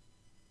Dolphins.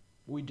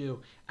 We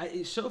do.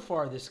 So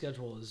far, this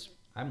schedule is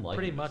I'm liking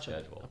pretty the much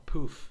schedule. a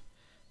poof.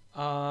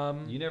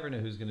 You never know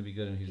who's going to be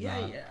good and who's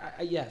not.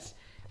 Yes.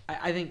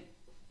 I think,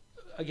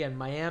 again,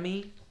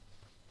 Miami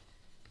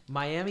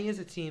is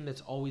a team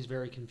that's always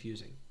very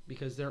confusing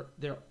because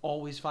they're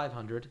always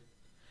 500.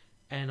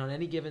 And on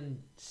any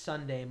given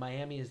Sunday,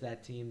 Miami is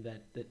that team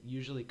that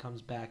usually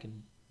comes back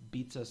and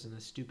beats us in a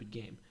stupid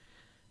game.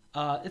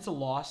 It's a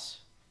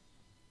loss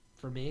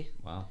for me.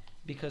 Wow.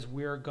 Because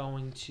we're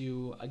going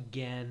to,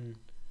 again,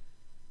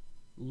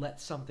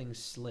 let something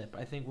slip.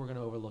 I think we're going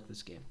to overlook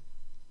this game.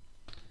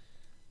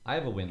 I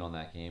have a win on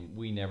that game.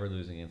 We never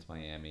lose against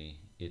Miami.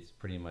 It's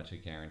pretty much a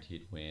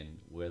guaranteed win.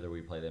 Whether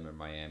we play them in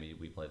Miami,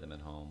 we play them at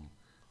home.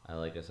 I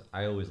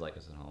always like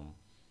us at home.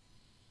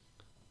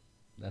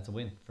 That's a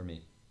win for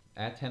me.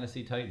 At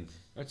Tennessee Titans.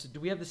 All right, so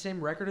do we have the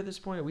same record at this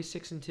point? Are we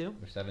 6-2?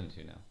 We're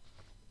 7-2 now.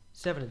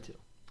 7-2.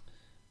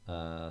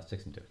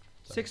 6-2.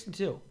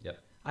 6-2. Yep.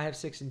 I have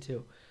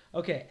 6-2.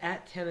 Okay,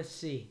 at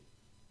Tennessee.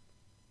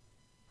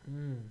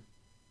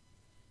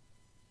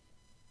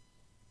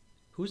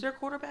 Who's their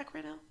quarterback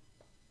right now?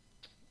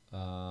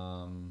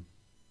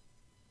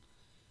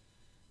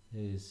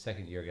 His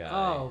second-year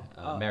guy,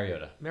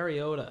 Mariota.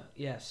 Mariota,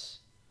 yes.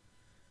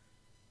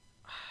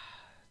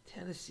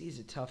 Tennessee's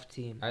a tough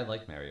team. I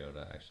like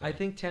Mariota, actually. I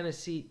think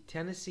Tennessee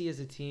is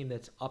a team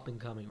that's up and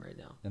coming right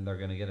now. And they're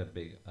going to get a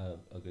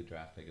good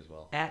draft pick as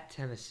well. At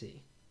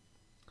Tennessee.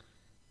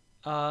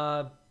 It's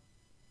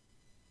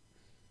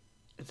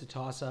a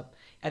toss-up.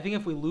 I think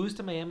if we lose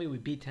to Miami, we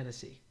beat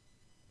Tennessee.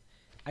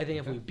 I think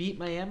if we beat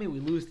Miami, we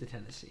lose to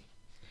Tennessee.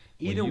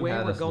 Either way,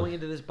 we're going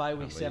into this bye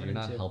week 7-2. You're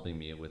not helping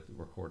me with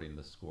recording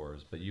the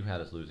scores, but you had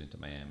us losing to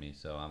Miami,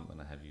 so I'm going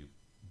to have you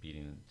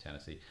beating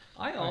Tennessee.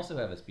 I also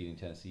have us beating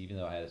Tennessee, even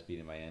though I had us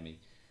beating Miami.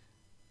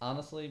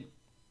 Honestly,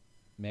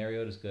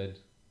 Mariota's good.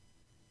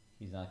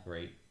 He's not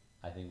great.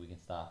 I think we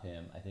can stop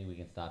him. I think we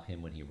can stop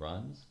him when he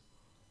runs.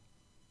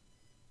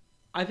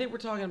 I think we're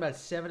talking about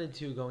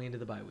 7-2 going into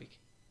the bye week.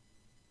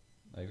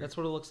 I agree. That's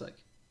what it looks like.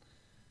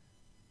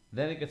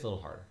 Then it gets a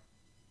little harder.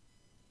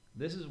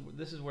 This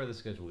is where the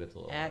schedule gets a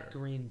little harder. At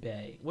Green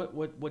Bay.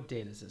 What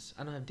date is this?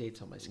 I don't have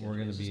dates on my schedule.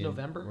 Is this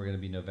November? We're going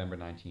to be November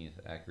 19th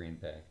at Green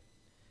Bay.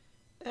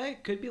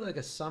 It could be like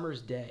a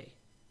summer's day.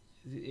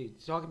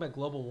 It's talking about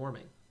global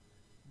warming.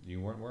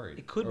 You weren't worried.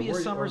 It could be a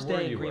summer's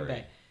day in Green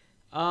Bay.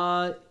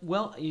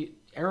 Well,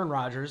 Aaron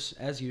Rodgers,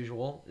 as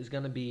usual, is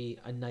going to be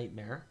a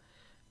nightmare.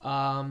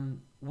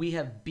 We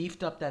have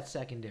beefed up that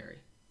secondary.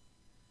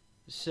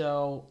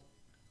 So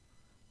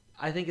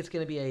I think it's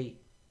going to be a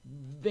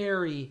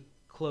very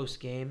close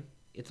game.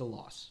 It's a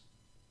loss,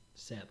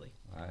 sadly.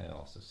 I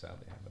also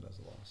sadly have it as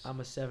a loss. I'm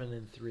a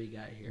 7-3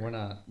 guy here.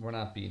 We're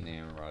not beating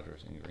Aaron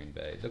Rodgers in Green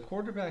Bay. The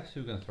quarterbacks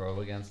who can throw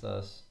against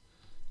us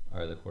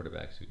are the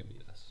quarterbacks who can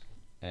beat us.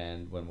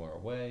 And when we're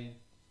away,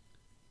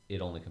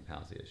 it only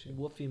compounds the issue.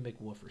 Woofy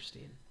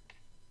McWooferstein.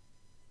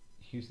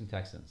 Houston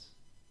Texans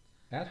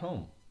at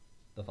home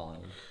the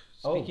following week.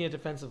 Speaking of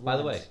defensive by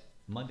lines. the way,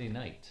 Monday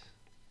night.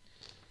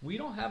 We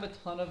don't have a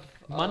ton of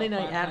Monday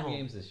night at home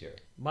games this year.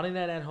 Monday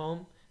night at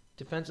home,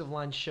 defensive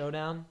line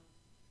showdown.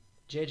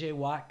 J.J.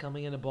 Watt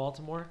coming into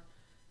Baltimore.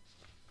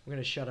 We're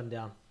going to shut him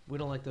down. We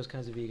don't like those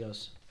kinds of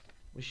egos.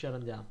 We shut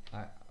him down.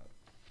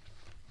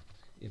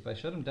 If I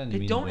shut him down, you they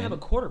mean don't win? have a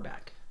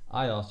quarterback.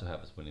 I also have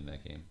us winning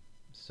that game.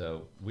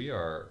 So we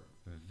are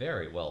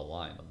very well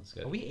aligned on the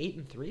schedule. Are we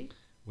 8-3?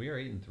 We are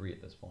 8-3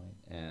 at this point,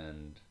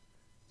 and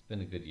it's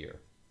been a good year.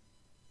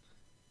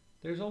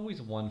 There's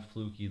always one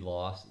fluky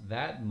loss.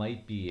 That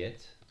might be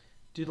it.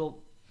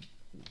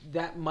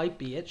 That might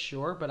be it,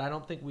 sure, but I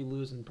don't think we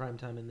lose in prime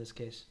time in this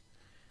case.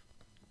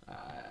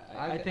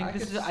 I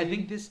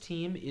think this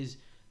team is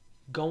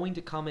going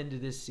to come into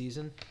this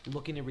season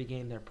looking to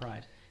regain their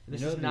pride.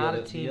 This is not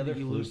a team that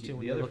you lose to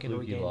when you're looking to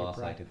regain your pride. The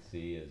other fluky loss I could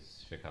see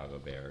is Chicago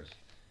Bears.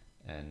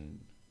 and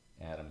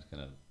Adam's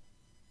gonna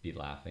be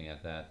laughing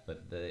at that.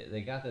 But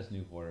they got this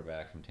new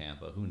quarterback from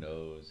Tampa. Who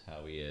knows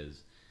how he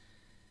is?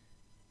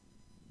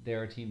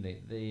 They're a team.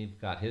 They've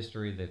got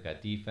history. They've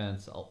got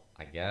defense.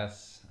 I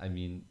guess. I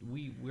mean,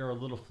 we're a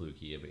little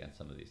fluky against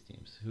some of these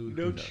teams. Who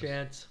knows?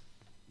 Chance.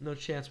 No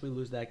chance we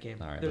lose that game.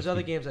 All right, There's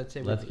other games I'd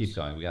say we lose. Let's keep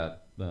going. We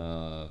got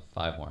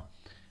 5 more.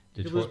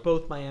 We lose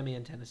both Miami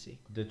and Tennessee.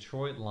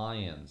 Detroit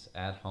Lions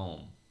at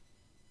home.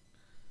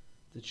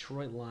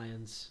 Detroit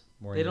Lions.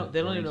 They don't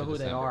even know who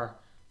they are.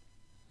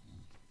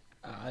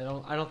 I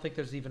don't think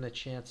there's even a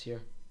chance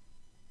here.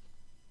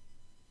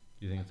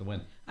 You think it's a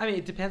win? I mean,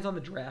 it depends on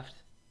the draft.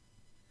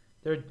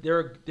 They're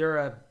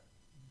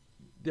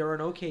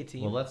an okay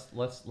team. Well,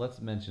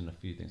 let's mention a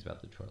few things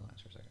about the Detroit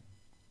Lions for a second.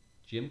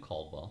 Jim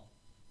Caldwell.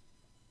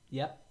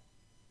 Yep.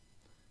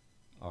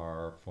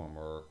 Our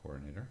former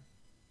coordinator.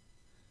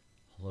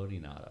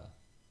 Haloti Ngata.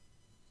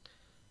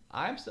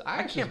 I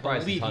can't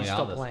believe he's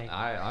still playing.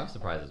 I'm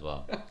surprised as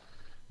well.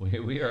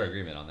 we are in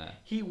agreement on that.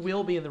 He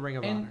will be in the Ring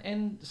of Honor.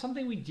 And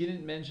something we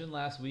didn't mention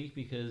last week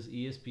because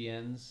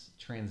ESPN's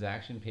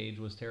transaction page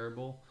was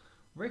terrible.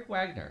 Rick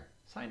Wagner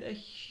signed a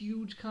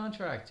huge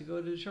contract to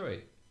go to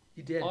Detroit.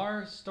 He did.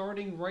 Our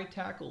starting right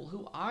tackle,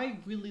 who I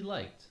really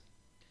liked.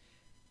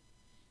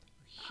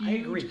 I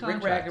agree.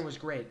 Rick Wagner was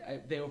great.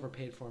 They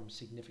overpaid for him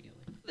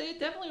significantly. They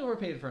definitely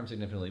overpaid for him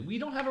significantly. We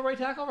don't have a right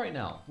tackle right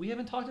now. We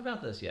haven't talked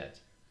about this yet.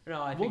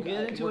 No, I we'll think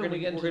get into it when we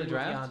get into the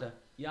draft.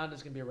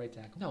 Yanda's going to be a right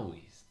tackle. No,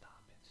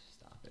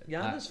 stop it.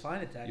 Yanda's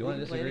fine at tackle. You want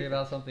to disagree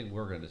about something?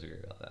 We're going to disagree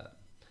about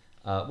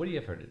that. What do you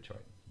have for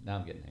Detroit? Now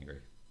I'm getting angry.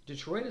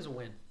 Detroit is a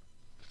win.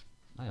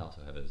 I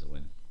also have it as a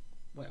win.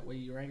 Wait,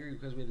 you're angry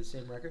because we have the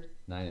same record?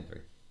 9-3.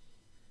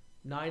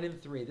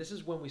 9-3. This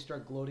is when we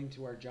start gloating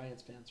to our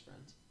Giants fans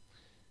friends.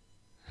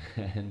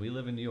 And we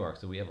live in New York,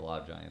 so we have a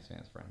lot of Giants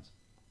fans friends,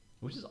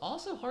 which is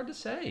also hard to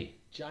say.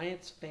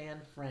 Giants fan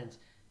friends.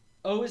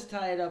 O is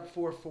tied up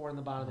 4-4 in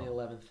the bottom of the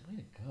 11th. Way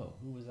to go.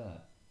 Who was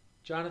that?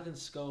 Jonathan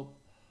Scope.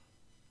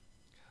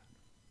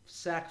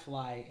 Sack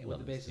fly with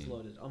the bases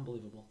loaded.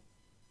 Unbelievable.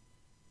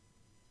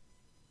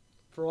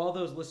 For all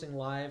those listening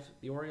live,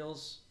 the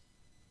Orioles.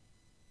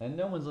 And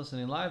no one's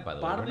listening live, by the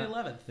way. Bottom of the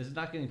 11th. This is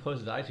not getting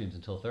posted to iTunes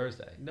until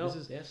Thursday. No,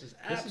 this is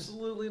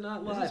absolutely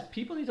not live.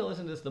 People need to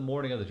listen to this the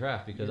morning of the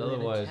draft because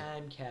otherwise. In a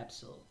time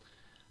capsule.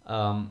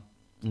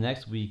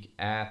 Next week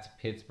at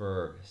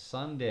Pittsburgh,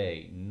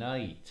 Sunday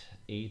night,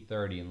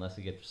 8:30, unless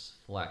it gets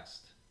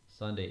flexed.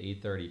 Sunday,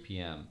 8:30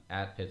 p.m.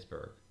 at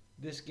Pittsburgh.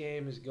 This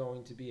game is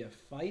going to be a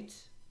fight.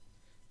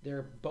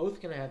 They're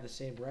both going to have the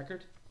same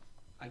record.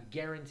 I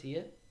guarantee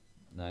it.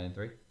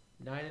 9-3.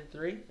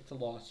 9-3. It's a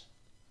loss.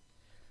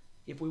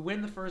 If we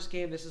win the first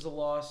game, this is a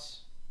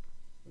loss.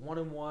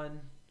 1-1.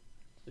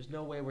 There's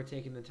no way we're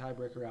taking the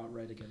tiebreaker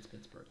outright against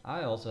Pittsburgh.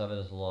 I also have it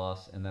as a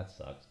loss, and that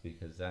sucks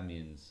because that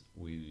means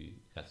we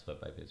got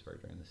swept by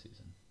Pittsburgh during the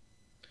season.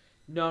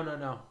 No.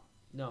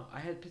 I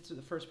had Pittsburgh.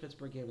 The first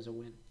Pittsburgh game as a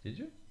win. Did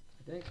you?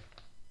 I think.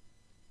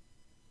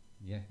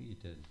 Yeah, you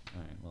did.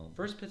 All right. Well,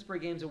 first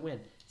Pittsburgh game's a win.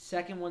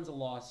 Second one's a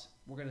loss.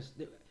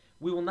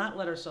 We will not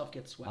let ourselves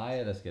get swept. I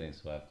had us getting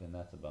swept, and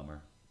that's a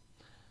bummer.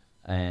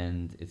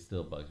 And it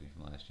still bugs me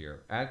from last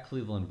year. At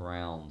Cleveland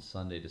Browns,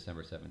 Sunday,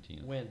 December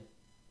 17th. Win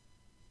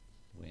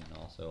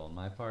also on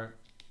my part.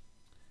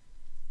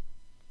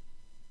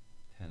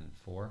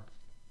 10-4.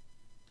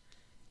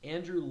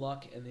 Andrew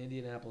Luck and the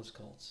Indianapolis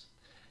Colts.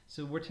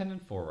 So we're 10-4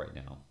 right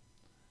now.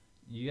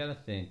 You got to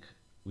think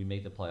we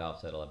make the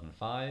playoffs at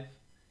 11-5.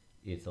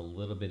 It's a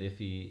little bit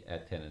iffy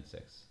at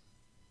 10-6.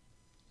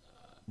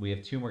 We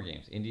have 2 more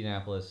games: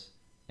 Indianapolis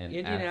and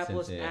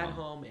Indianapolis at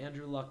home.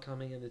 Andrew Luck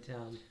coming into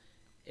town,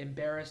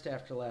 embarrassed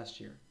after last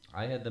year.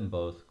 I had them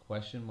both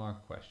question mark,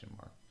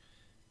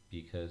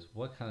 because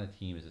what kind of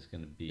team is this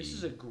going to be? This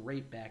is a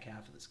great back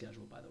half of the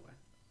schedule, by the way.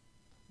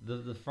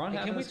 The front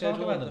half of the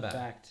schedule or the back?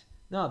 Fact,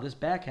 no, this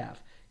back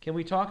half. Can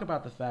we talk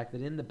about the fact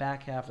that in the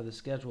back half of the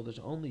schedule, there's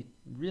only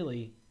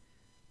really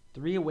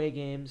 3 away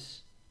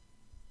games,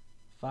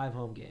 5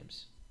 home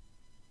games.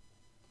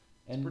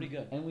 It's pretty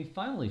good. And we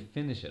finally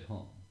finish at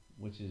home,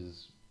 which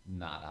has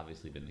not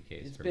obviously been the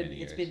case for many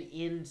years. It's been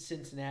in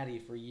Cincinnati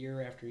for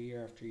year after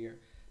year after year.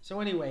 So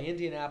anyway,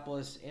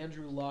 Indianapolis,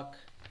 Andrew Luck.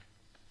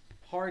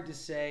 Hard to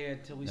say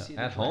until we see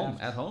the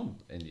draft. At home,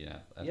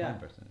 Indianapolis. Home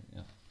person,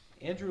 yeah.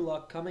 Andrew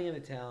Luck coming into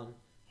town.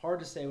 Hard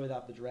to say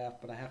without the draft,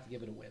 but I have to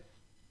give it a win.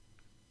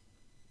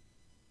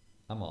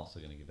 I'm also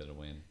going to give it a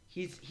win.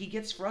 He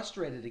gets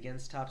frustrated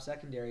against top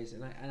secondaries,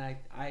 and I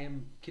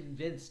am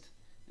convinced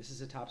this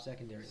is a top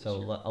secondary.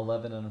 So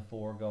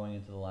 11-4 going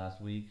into the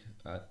last week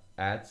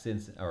against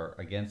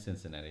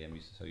Cincinnati. I'm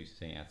used to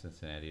saying at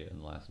Cincinnati in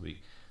the last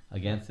week.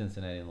 Against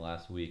Cincinnati in the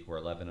last week,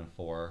 we're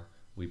 11-4.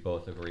 We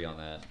both agree on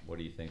that. What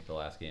do you think the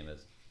last game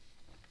is?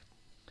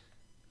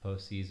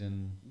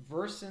 Postseason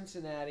versus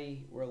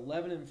Cincinnati, we're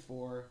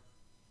 11-4.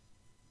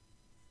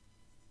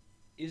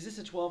 Is this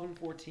a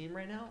 12-4 team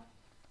right now?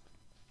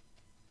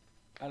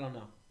 I don't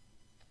know.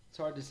 It's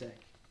hard to say.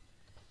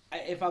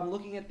 If I'm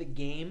looking at the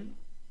game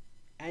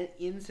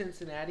in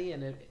Cincinnati,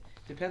 and it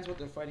depends what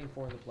they're fighting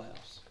for in the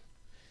playoffs.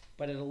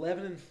 But at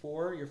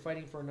 11-4, you're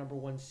fighting for a number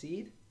 1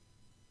 seed.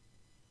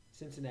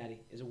 Cincinnati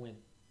is a win.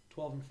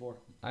 12-4.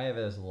 I have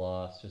it as a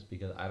loss just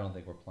because I don't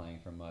think we're playing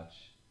for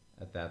much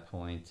at that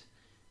point.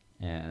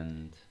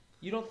 And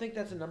You don't think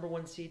that's a number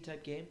 1 seed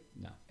type game?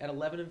 no. At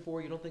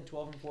 11-4, you don't think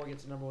 12-4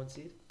 gets a number 1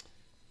 seed?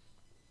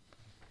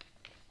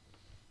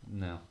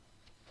 No.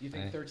 You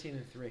think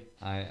 13-3?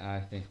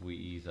 I think we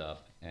ease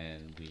up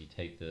and we either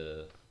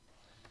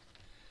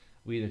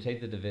take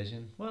the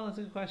division. Well, that's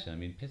a good question. I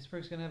mean,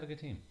 Pittsburgh's going to have a good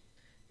team.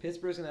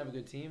 Pittsburgh's going to have a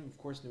good team. Of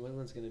course, New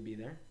England's going to be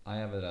there. I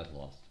have it as a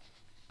loss.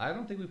 I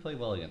don't think we played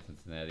well against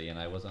Cincinnati, and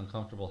I was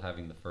uncomfortable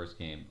having the first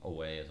game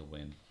away as a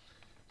win.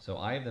 So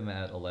I have them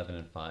at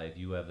 11-5.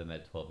 You have them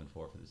at 12-4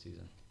 for the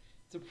season.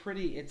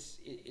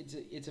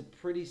 It's a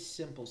pretty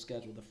simple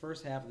schedule. The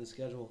first half of the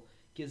schedule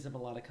gives them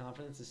a lot of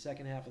confidence. The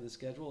second half of the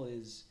schedule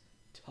is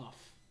tough.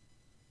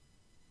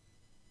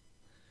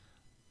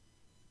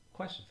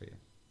 Question for you.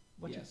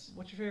 Yes.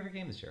 What's your favorite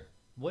game this year?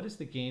 What is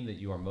the game that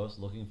you are most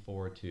looking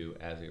forward to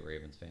as a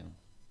Ravens fan?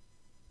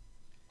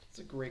 It's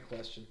a great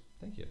question.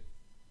 Thank you.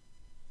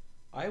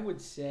 I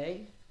would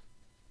say,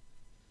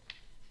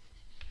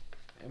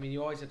 I mean,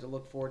 you always have to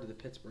look forward to the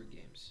Pittsburgh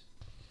games,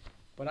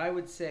 but I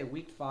would say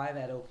Week 5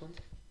 at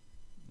Oakland.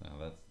 No,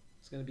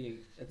 It's going to be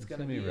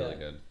really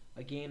good.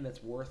 A game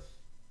that's worth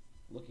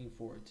looking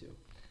forward to.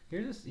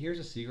 Here's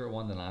a secret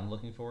one that I'm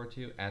looking forward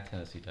to at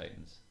Tennessee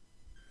Titans.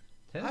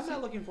 I'm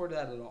not looking forward to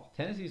that at all.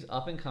 Tennessee's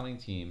up and coming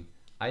team.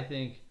 I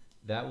think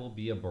that will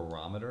be a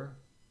barometer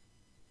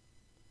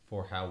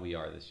for how we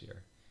are this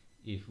year.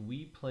 If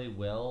we play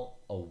well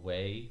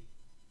away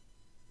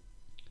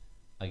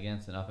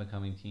against an up and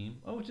coming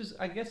team, which is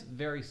I guess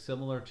very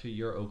similar to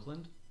your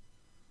Oakland,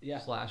 / I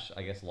guess Las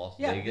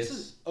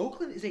Vegas.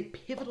 Oakland is a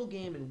pivotal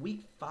game in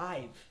Week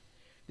 5.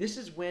 This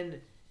is when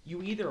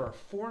you either are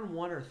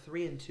 4-1 or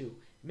 3-2.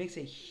 It makes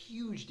a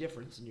huge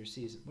difference in your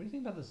season. What do you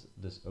think about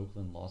this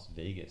Oakland Las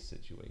Vegas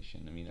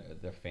situation? I mean, are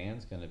their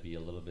fans going to be a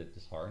little bit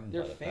disheartened?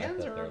 Their by the fans fact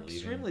that are they're leaving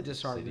extremely the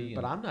disheartened, city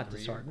but in I'm not 3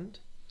 years? disheartened.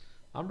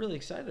 I'm really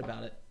excited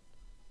about it.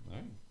 All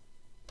right,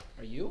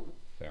 Are you?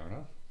 fair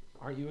enough.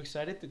 Aren't you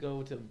excited to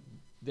go to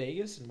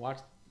Vegas and watch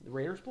the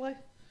Raiders play?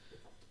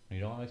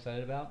 You know what I'm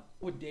excited about?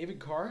 With David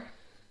Carr?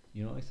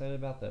 You know what I'm excited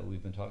about? That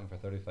we've been talking for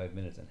 35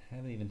 minutes and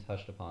haven't even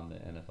touched upon the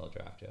NFL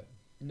draft yet.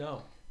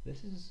 No.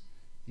 This is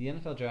the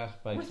NFL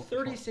draft by We're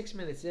 36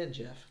 minutes in,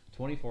 Jeff.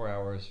 24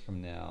 hours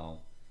from now.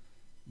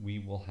 We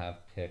will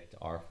have picked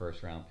our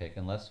first round pick,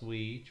 unless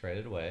we trade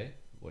it away,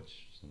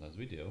 which sometimes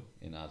we do.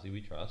 In Ozzy,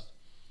 we trust.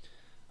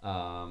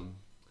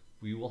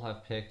 We will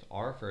have picked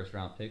our first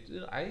round pick.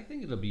 I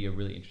think it'll be a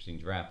really interesting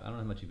draft. I don't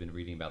know how much you've been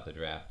reading about the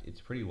draft.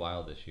 It's pretty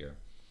wild this year.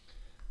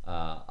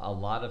 A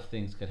lot of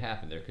things could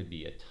happen. There could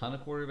be a ton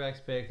of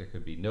quarterbacks picked. There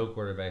could be no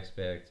quarterbacks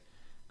picked.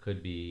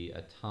 Could be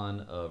a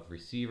ton of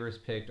receivers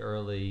picked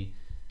early.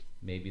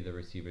 Maybe the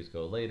receivers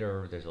go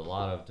later. There's a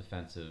lot of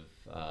defensive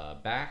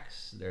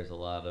backs. There's a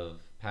lot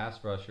of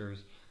pass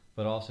rushers,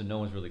 but also no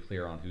one's really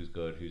clear on who's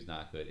good, who's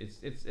not good.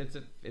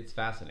 It's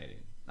fascinating.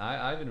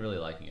 I've been really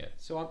liking it.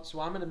 So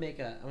I'm gonna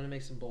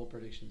make some bold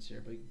predictions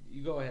here, but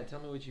you go ahead.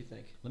 Tell me what you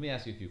think. Let me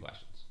ask you a few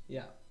questions.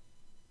 Yeah.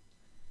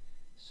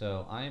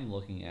 So I am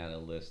looking at a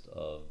list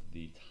of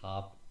the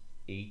top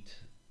 8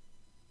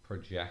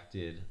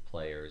 projected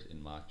players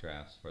in mock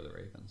drafts for the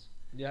Ravens.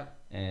 Yeah.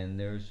 And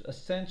there's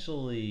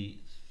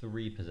essentially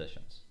 3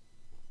 positions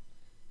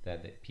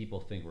that people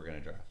think we're going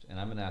to draft. And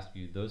I'm going to ask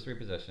you those 3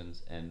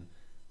 positions and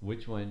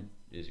which one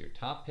is your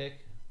top pick.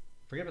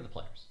 Forget about the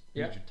players.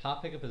 Yeah. Who's your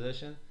top pick of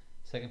position,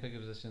 second pick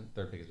of position,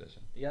 third pick of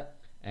position. Yeah.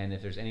 And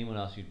if there's anyone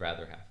else you'd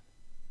rather have.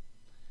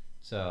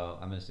 So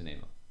I'm going to name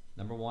them.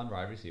 Number 1,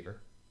 wide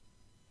receiver.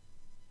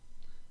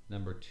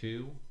 Number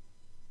 2,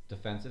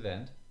 defensive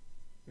end.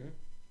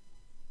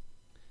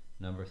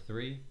 Number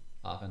 3,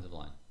 offensive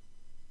line.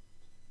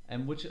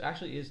 And which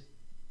actually is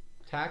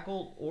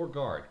tackle or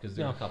guard, because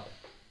there's a couple.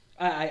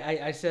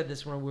 I said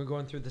this when we were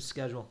going through the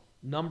schedule.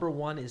 Number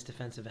 1 is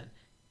defensive end.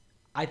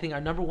 I think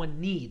our number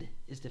 1 need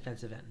is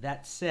defensive end.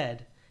 That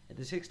said, at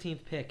the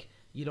 16th pick,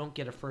 you don't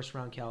get a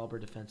first-round caliber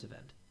defensive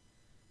end.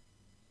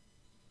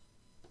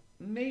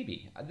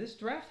 Maybe. This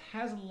draft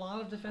has a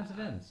lot of defensive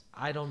ends.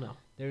 I don't know.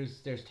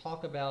 There's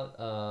talk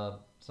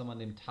about someone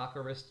named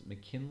Takarist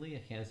McKinley.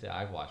 I can't say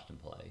I've watched him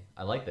play.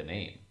 I like the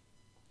name.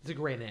 It's a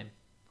great name.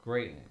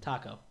 Great name.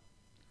 Taco.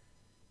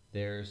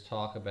 There's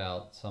talk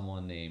about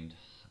someone named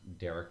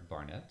Derek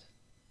Barnett.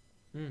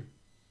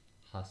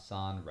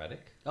 Hassan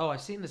Reddick. Oh,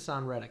 I've seen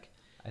Hassan Reddick.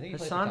 I think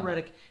Hassan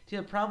Reddick. See,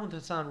 the problem with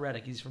Hassan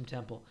Reddick, he's from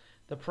Temple.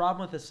 The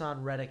problem with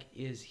Hassan Reddick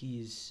is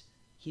he's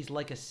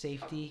like a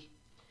safety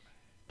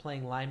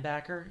playing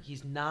linebacker.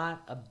 He's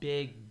not a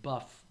big,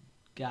 buff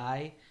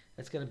guy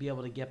that's going to be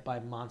able to get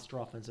by monster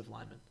offensive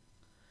linemen.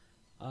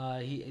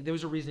 There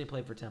was a reason he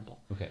played for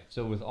Temple. Okay,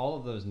 so with all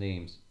of those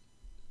names,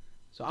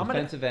 so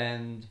defensive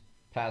end,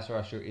 pass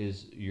rusher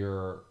is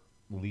your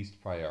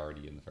least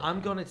priority in the first I'm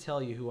round. going to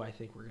tell you who I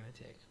think we're going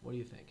to take. What do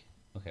you think?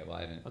 Okay, well,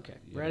 I haven't. Okay,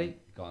 you ready?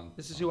 haven't Gone.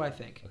 This is who I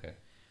think. Okay.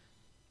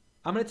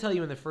 I'm going to tell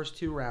you in the first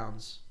 2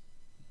 rounds,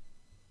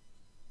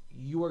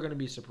 you are going to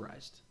be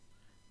surprised.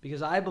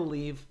 Because I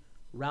believe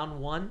round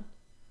one,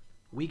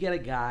 we get a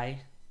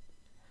guy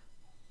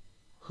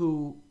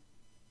who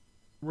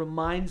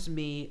reminds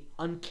me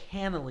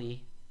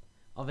uncannily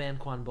of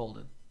Anquan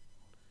Bolden.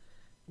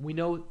 We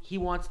know he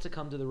wants to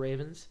come to the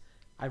Ravens.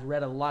 I've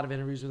read a lot of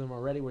interviews with him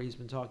already where he's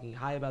been talking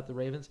high about the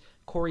Ravens.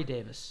 Corey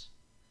Davis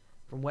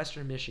from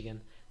Western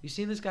Michigan. You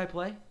seen this guy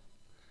play?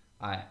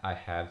 I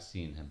have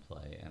seen him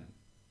play, and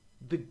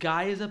The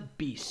guy is a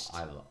beast.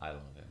 I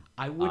love him.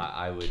 I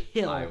would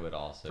kill I would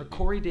also for be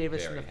Corey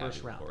Davis in very the first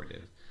happy with round. Corey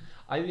Davis.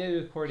 I think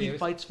with Corey He Davis.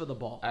 fights for the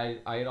ball.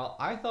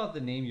 I thought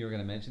the name you were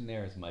going to mention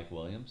there is Mike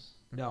Williams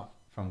No.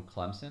 from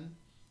Clemson,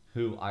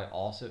 who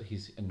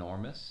he's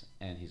enormous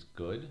and he's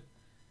good.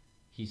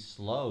 He's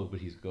slow, but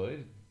he's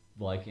good.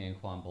 Like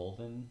Anquan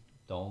Bolden.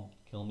 Don't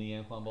kill me,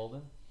 Anquan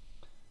Bolden.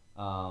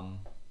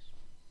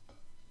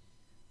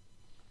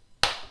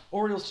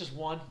 Orioles just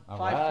won. 5-4.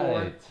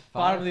 Right.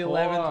 Bottom of the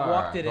 11th.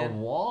 Walked it the in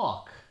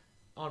walk.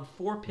 on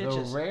 4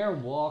 pitches. The rare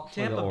walk for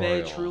Tampa the Bay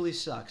Orioles. truly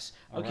sucks.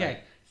 All Okay. right.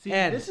 See,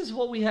 and this is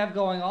what we have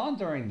going on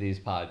during these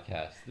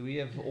podcasts. We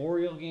have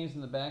Oriole games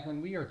in the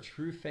background. We are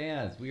true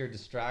fans. We are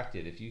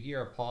distracted. If you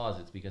hear a pause,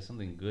 it's because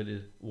something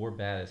good or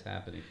bad is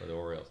happening for the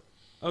Orioles.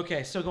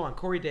 okay, so go on.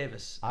 Corey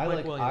Davis. I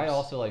Mike Williams.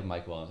 also like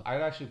Mike Williams.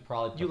 I'd actually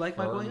probably prefer You like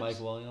Mike Williams? Mike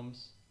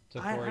Williams to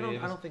I Corey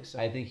Davis. don't think so.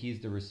 I think he's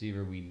the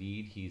receiver we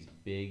need. He's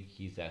big.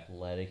 He's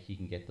athletic. He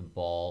can get the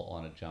ball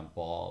on a jump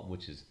ball,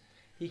 which is,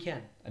 He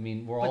can. I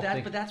mean, we're all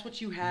thinking. But that's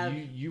what you have.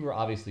 You were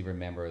obviously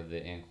remember the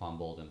Anquan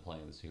Bolden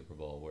playing the Super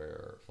Bowl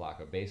where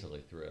Flacco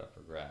basically threw it up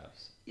for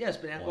grabs. Yes,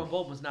 but Anquan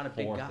Bolden was not a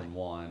big guy. 4th and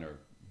 1 or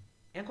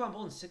Anquan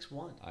Bolden's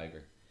 6'1". I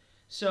agree.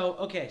 So,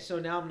 okay, so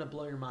now I'm going to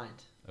blow your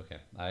mind. Okay,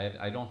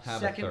 I don't have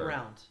Second a third.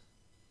 round.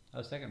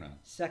 Oh, second round.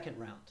 Second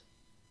round.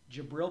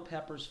 Jabril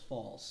Peppers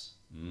falls.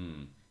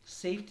 Mm.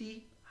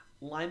 Safety,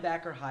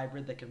 linebacker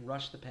hybrid that can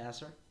rush the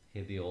passer.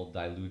 Hit the old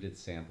diluted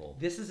sample.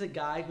 This is a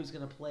guy who's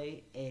going to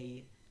play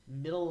a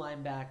middle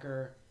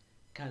linebacker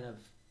kind of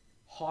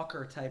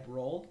hawker type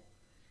role.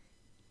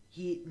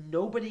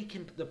 Nobody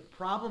can. The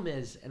problem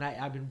is, and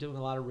I've been doing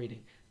a lot of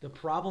reading. The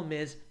problem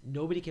is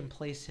nobody can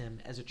place him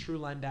as a true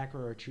linebacker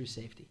or a true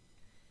safety.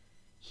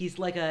 He's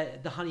like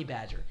the honey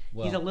badger.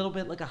 Well, he's a little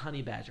bit like a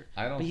honey badger.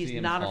 I don't but he's see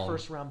him not falling. a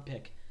first round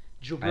pick.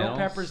 I Jabril don't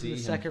Peppers see in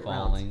the him second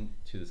falling round.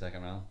 to the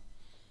second round.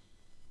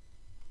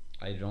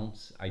 I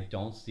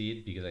don't see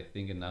it because I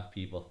think enough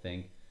people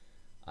think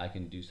I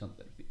can do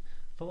something.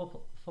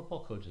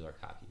 Football coaches are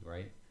cocky,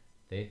 right?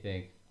 They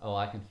think, oh,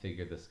 I can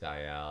figure this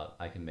guy out.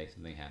 I can make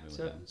something happen with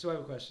him. So I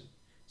have a question.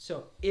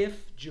 So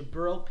if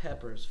Jabril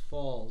Peppers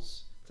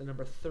falls to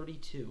number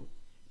 32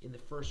 in the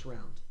first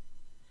round,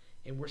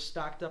 and we're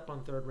stocked up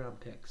on third round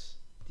picks,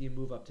 do you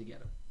move up to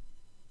get him?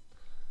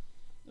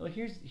 Well,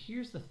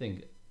 here's the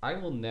thing. I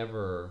will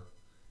never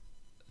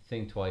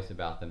think twice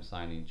about them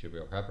signing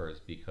Jabril Peppers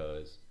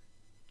because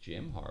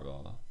Jim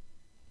Harbaugh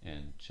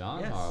and John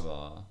Yes.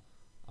 Harbaugh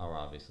are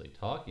obviously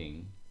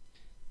talking,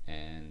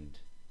 and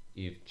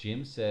if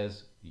Jim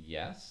says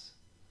yes,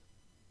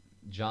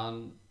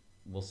 John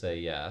will say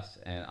yes,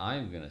 and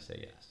I'm gonna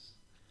say yes.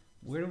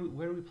 Where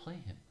do we play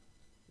him?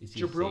 Is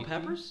he a Jabril safety?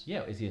 Peppers?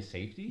 Yeah, is he a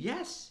safety?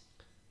 Yes.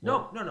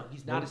 Well, No.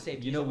 He's not well, a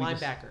safety. you He's know, a we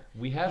just- linebacker.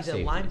 we have He's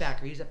safeties. a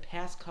linebacker. He's a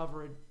pass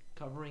covering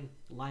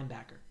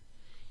linebacker.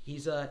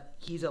 He's a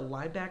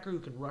linebacker who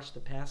can rush the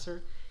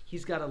passer.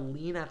 He's got a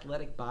lean,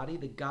 athletic body.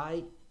 The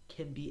guy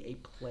can be a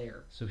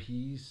player. So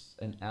he's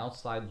an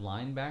outside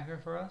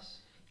linebacker for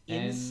us.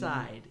 And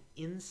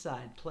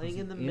Inside, playing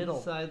he's in the an middle.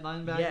 Inside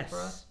linebacker Yes, for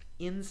us.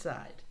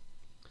 inside.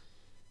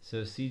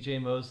 So C.J.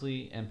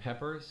 Mosley and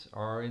Peppers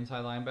are our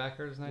inside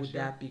linebackers next Would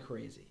year. that be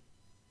crazy?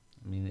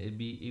 I mean,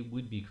 it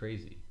would be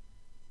crazy.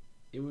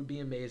 It would be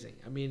amazing.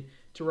 I mean,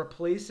 to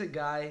replace a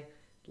guy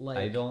like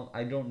I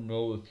don't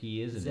know if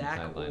he is an Zach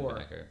inside Orr.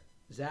 linebacker.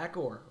 Zach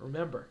Orr,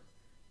 remember,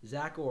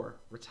 Zach Orr,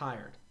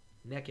 retired,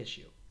 neck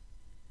issue.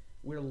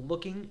 We're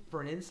looking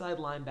for an inside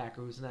linebacker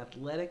who's an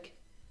athletic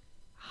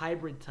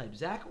hybrid type.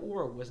 Zach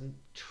Orr wasn't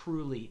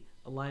truly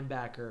a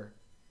linebacker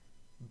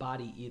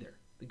body either.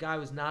 The guy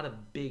was not a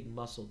big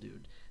muscle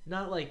dude.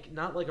 Not like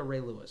a Ray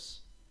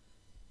Lewis.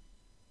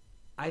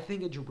 I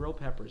think a Jabril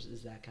Peppers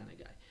is that kind of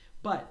guy.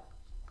 But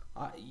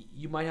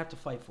you might have to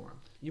fight for him.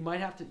 You might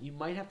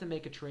have to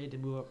make a trade to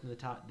move up from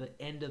the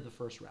end of the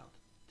first round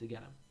to get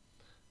him.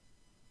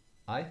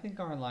 I think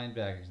our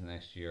linebackers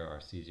next year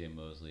are C.J.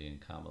 Mosley and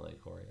Kamale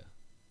Correa.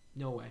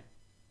 No way.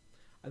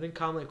 I think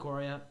Kamale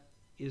Correa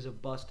is a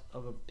bust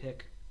of a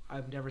pick.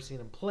 I've never seen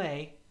him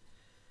play,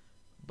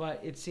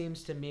 but it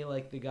seems to me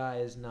like the guy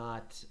is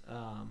not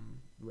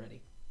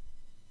ready.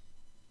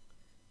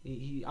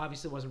 He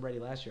obviously wasn't ready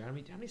last year. How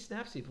many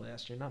snaps did he play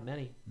last year? Not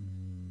many.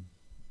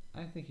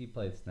 I think he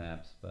played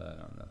snaps, but I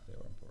don't know if they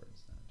were important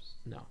snaps.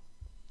 No.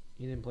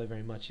 He didn't play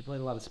very much. He played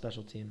a lot of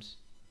special teams.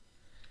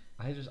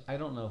 I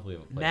don't know if we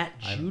have a place. Matt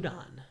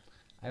Judon.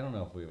 I don't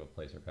know if we have a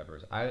place for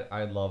Peppers.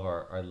 I love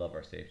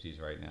our safeties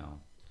right now.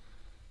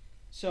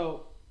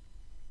 So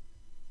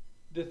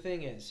the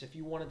thing is, if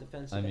you want a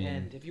defensive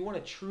end, if you want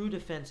a true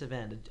defensive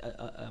end,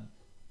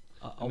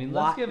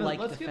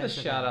 let's give a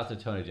shout out to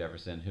Tony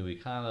Jefferson, who we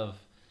kind of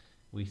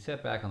We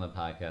sat back on the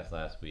podcast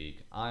last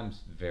week. I'm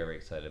very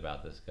excited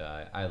about this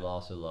guy. I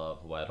also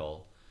love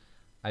Weddle.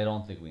 I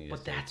don't think we need a But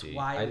safety. that's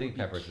why I it think would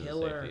be Peppers is a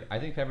killer. safety. I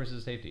think Peppers is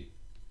a safety.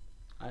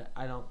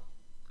 I don't.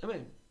 I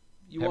mean,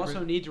 you Peppers-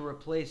 also need to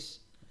replace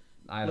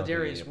I don't think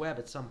we Ladarius need Webb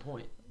at some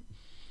point.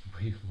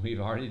 we've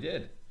already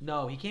did.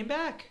 No, he came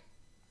back.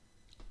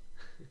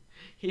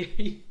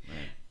 he,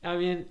 Right. I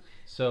mean,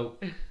 So,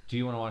 do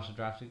you want to watch the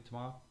draft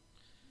tomorrow?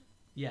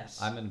 yes.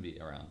 I'm going to be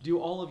around. Do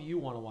all of you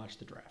want to watch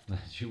the draft?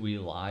 Should we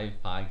live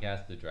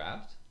podcast the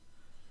draft?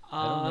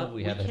 I don't know if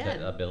we have can.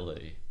 that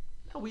ability.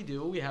 No, we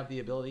do. We have the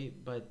ability,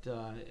 but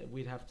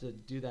we'd have to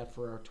do that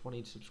for our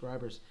 20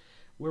 subscribers.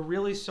 We're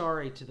really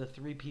sorry to the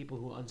 3 people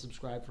who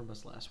unsubscribed from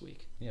us last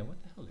week. Yeah, what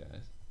the hell,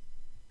 guys?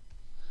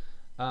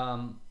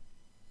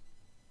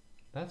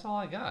 That's all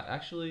I got.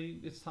 Actually,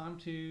 it's time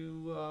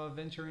to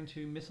venture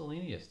into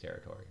miscellaneous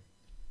territory.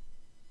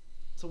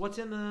 So what's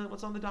on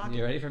the docket?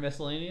 You ready for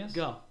miscellaneous?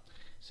 Go.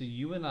 So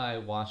you and I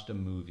watched a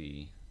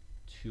movie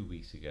 2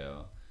 weeks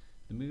ago.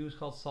 The movie was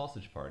called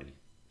Sausage Party.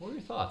 What were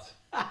your thoughts?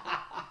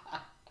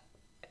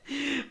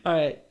 All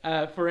right.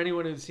 For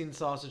anyone who's seen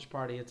Sausage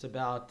Party, it's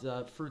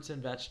about fruits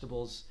and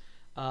vegetables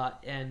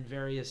and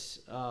various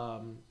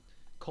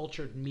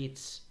cultured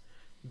meats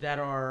that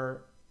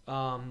are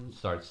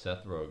Starts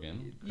Seth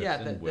Rogen,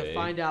 that Wiig,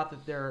 find out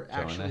that they're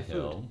Jonah actually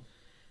Hill. food.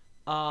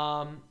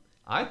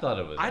 I thought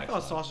it was. I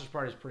excellent. thought Sausage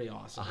Party is pretty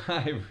awesome.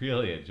 I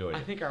really enjoyed it.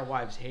 I think our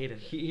wives hated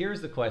it. Here's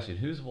the question: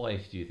 whose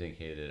wife do you think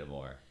hated it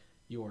more?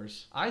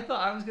 Yours. I thought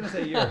I was gonna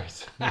say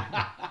yours.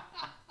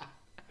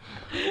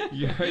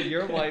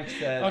 Your wife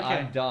said, Okay.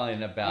 "I'm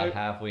done" about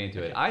halfway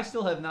into it. Okay. I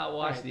still have not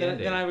watched Alright, the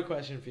ending. Then I have a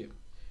question for you.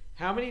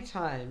 How many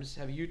times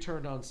have you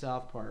turned on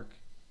South Park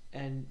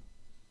and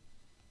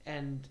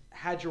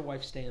had your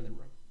wife stay in the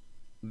room?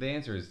 The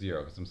answer is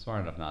 0 because I'm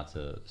smart enough not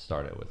to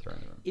start it with her in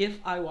the room. If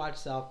I watch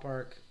South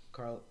Park,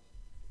 Carl,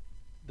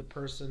 the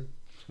person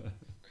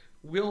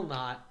will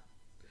not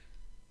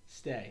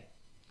stay.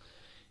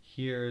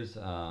 Here's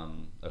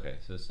okay.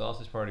 So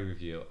Sausage Party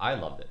review. I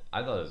loved it.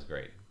 I thought it was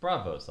great.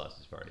 Bravo,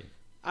 Sausage Party.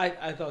 I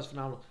thought it was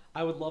phenomenal.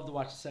 I would love to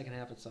watch the second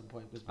half at some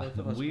point because both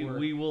of us were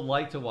we will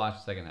like to watch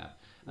the second half.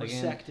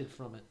 Again, resected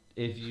from it.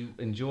 if you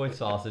enjoyed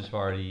Sausage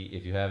Party,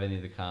 if you have any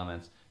of the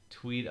comments,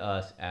 tweet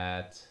us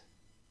at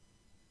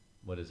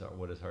what is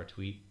our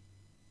tweet?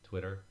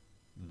 Twitter,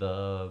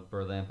 the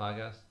Birdland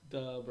Podcast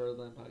The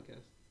Birdland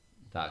Podcast.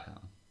 .com.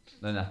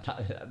 No,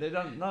 not they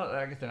don't. No,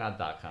 I guess they're not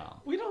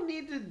 .com. We don't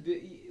need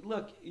to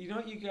look. You know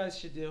what you guys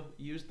should do?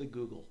 Use the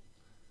Google.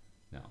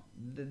 No,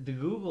 the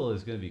Google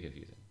is going to be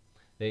confusing.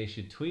 They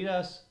should tweet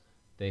us.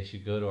 They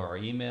should go to our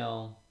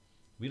email.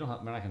 We're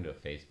not going to do a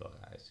Facebook,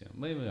 I assume.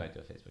 Maybe we might do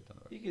a Facebook down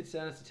the road. You could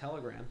send us a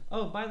telegram.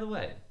 Oh, by the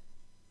way,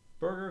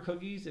 Burger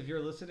Cookies, if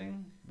you're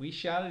listening, we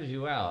shouted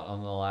you out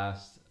on the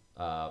last,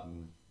 what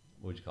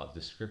would you call it,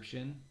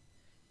 description.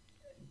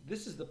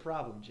 This is the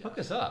problem, Jeff. Hook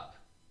us up.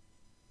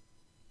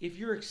 If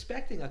you're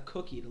expecting a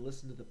cookie to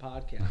listen to the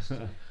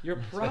podcast, you're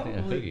I'm expecting a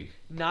probably cookie.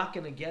 not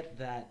going to get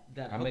that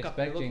I'm hookup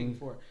you're looking expecting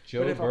for. Joe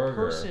But if Burger. a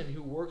person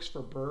who works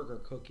for Burger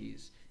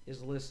Cookies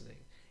is listening,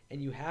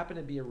 and you happen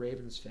to be a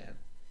Ravens fan,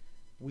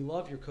 we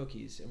love your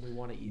cookies and we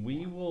want to eat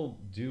We more. will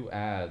do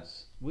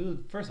ads.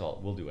 First of all,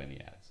 we'll do any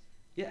ads.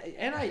 Yeah,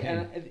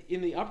 and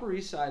in the Upper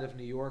East Side of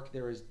New York,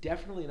 there is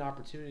definitely an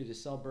opportunity to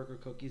sell Burger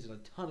Cookies at a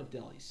ton of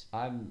delis.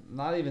 I'm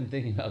not even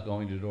thinking about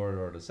going to door to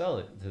door to sell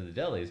it to the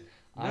delis.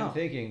 No. I'm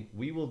thinking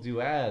we will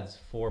do ads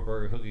for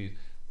Burger Cookies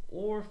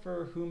or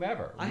for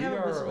whomever. I We have a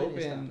are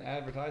miscellaneous open topic.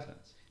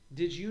 advertisements.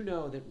 Did you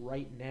know that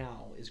right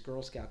now is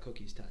Girl Scout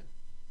cookies time?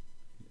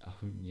 Oh,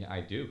 yeah,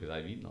 I do because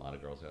I've eaten a lot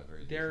of Girl Scout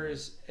cookies. There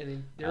recently. is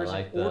there is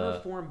like an order the-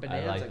 form I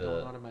bonanza like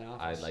going on in my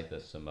office. I like the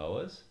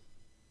Samoas.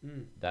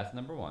 Mm, That's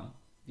number 1.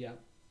 yeah.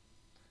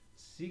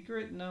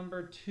 Secret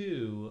number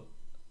 2,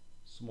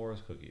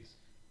 s'mores cookies.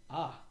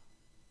 Ah.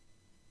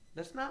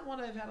 That's not one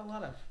I've had a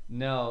lot of.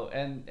 No,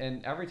 and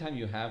every time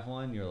you have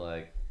one, you're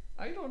like,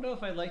 I don't know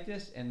if I like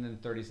this, and then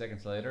 30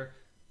 seconds later,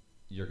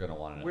 you're gonna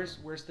want to know.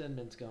 Where's Thin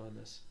Mints going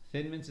this?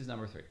 Thin Mints is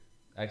number 3.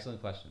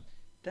 Excellent question.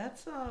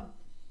 That's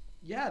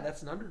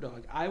that's an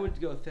underdog. I would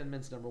go Thin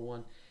Mints number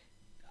 1.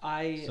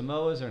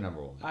 Samoas are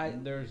number 1. I-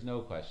 There's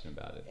no question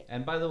about it.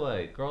 And by the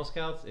way, Girl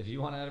Scouts, if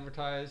you want to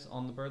advertise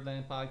on the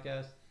Birdland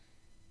podcast,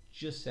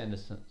 just send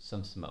us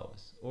some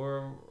Samoas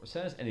or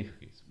send us any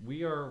cookies.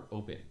 We are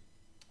open.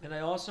 And I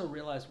also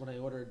realized when I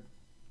ordered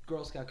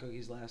Girl Scout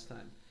cookies last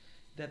time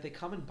that they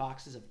come in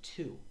boxes of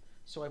 2.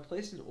 So I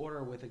placed an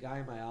order with a guy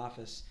in my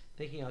office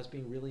thinking I was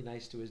being really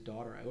nice to his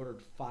daughter. I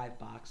ordered 5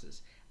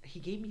 boxes. He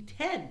gave me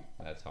 10.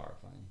 That's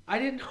horrifying. I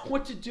didn't know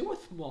what to do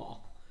with them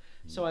all.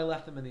 So I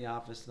left them in the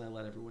office and I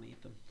let everyone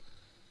eat them.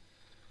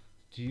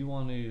 Do you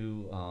want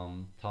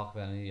to talk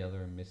about any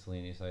other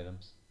miscellaneous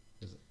items?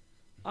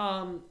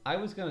 I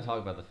was going to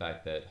talk about the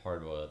fact that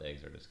hard-boiled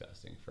eggs are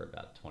disgusting for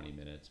about 20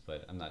 minutes,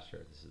 but I'm not sure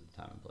if this is the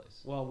time and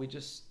place. Well, we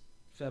just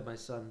fed my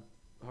son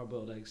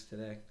hard-boiled eggs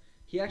today.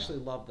 He actually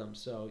loved them,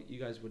 so you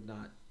guys would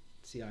not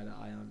see eye to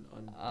eye on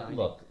dining.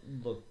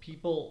 Look,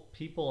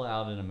 people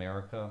out in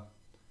America,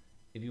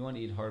 if you want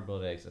to eat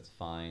hard-boiled eggs, that's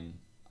fine.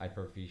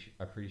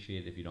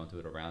 appreciate it if you don't do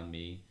it around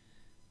me,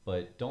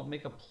 but don't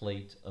make a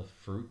plate of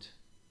fruit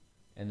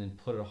and then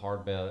put a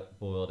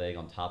hard-boiled egg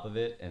on top of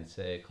it and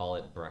call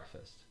it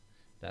breakfast.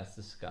 That's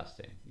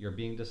disgusting. You're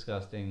being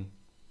disgusting.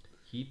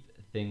 Keep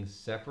things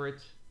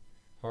separate.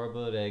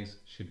 Hard-boiled eggs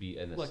should be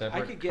in a Look,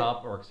 separate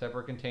cup or a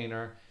separate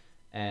container,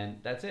 and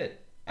that's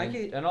it.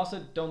 And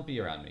also, don't be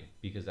around me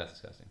because that's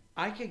disgusting.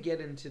 I could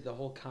get into the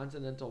whole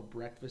continental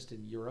breakfast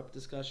in Europe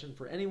discussion.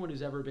 For anyone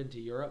who's ever been to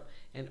Europe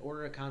and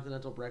ordered a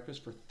continental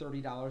breakfast for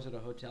 $30 at a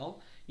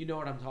hotel, you know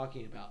what I'm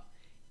talking about.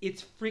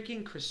 It's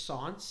freaking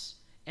croissants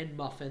and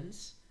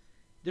muffins.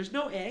 There's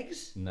no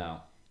eggs. No.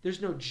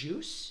 There's no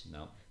juice.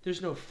 No.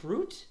 There's no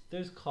fruit.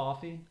 There's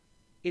coffee.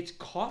 It's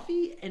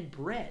coffee and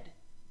bread.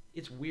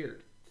 It's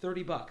weird.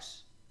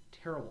 $30.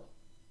 Terrible.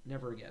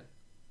 Never again.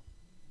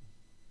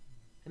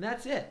 And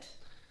that's it.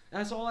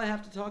 That's all I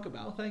have to talk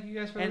about. Well, thank you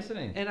guys for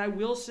listening. And I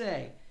will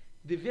say,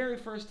 the very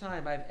first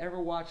time I've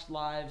ever watched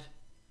live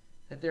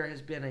that there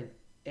has been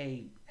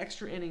a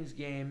extra innings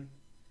game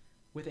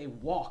with a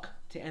walk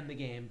to end the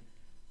game,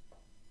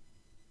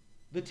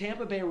 the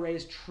Tampa Bay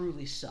Rays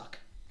truly suck.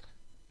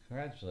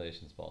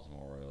 Congratulations,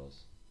 Baltimore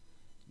Orioles.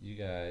 You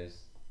guys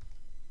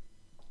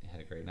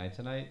had a great night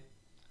tonight.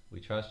 We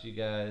trust you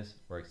guys.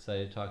 We're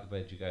excited to talk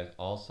about you guys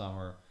all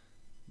summer.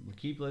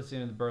 Keep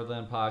listening to the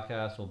Birdland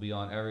podcast. We'll be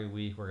on every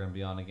week. We're going to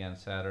be on again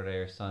Saturday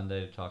or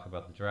Sunday to talk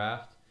about the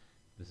draft.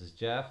 This is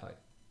Jeff.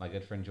 My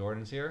good friend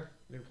Jordan's here.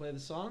 We're going to play the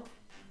song.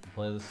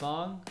 Play the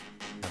song.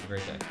 Have a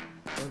great day.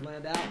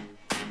 Birdland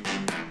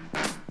out.